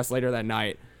podcast later that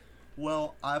night.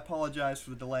 Well, I apologize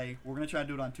for the delay. We're gonna try to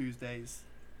do it on Tuesdays.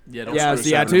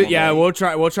 We'll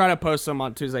try to post them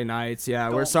on Tuesday nights. Yeah,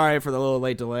 we're sorry for the little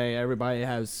late delay. Everybody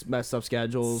has messed up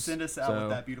schedules. Send us out with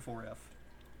that beautiful riff.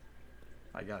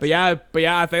 I got. But yeah, I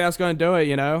think that's gonna do it.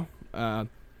 The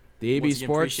DEBSports.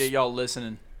 Appreciate y'all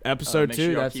listening. Episode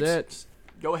 2. That's it.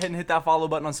 Go ahead and hit that follow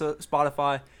button on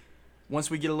Spotify.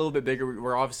 Once we get a little bit bigger,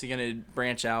 we're obviously gonna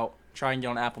branch out, try and get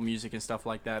on Apple Music and stuff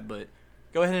like that. But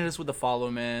go ahead and hit us with the follow,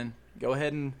 man. Go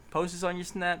ahead and post us on your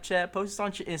Snapchat, post us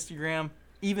on your Instagram,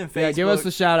 even Facebook. Yeah, give us the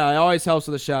shout out. It always helps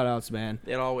with the shout outs, man.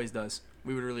 It always does.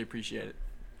 We would really appreciate it.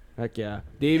 Heck yeah.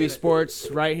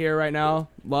 DEBSports right here, right now.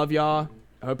 Love y'all.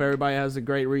 I hope everybody has a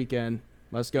great weekend.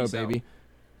 Let's go, baby.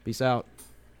 Peace out.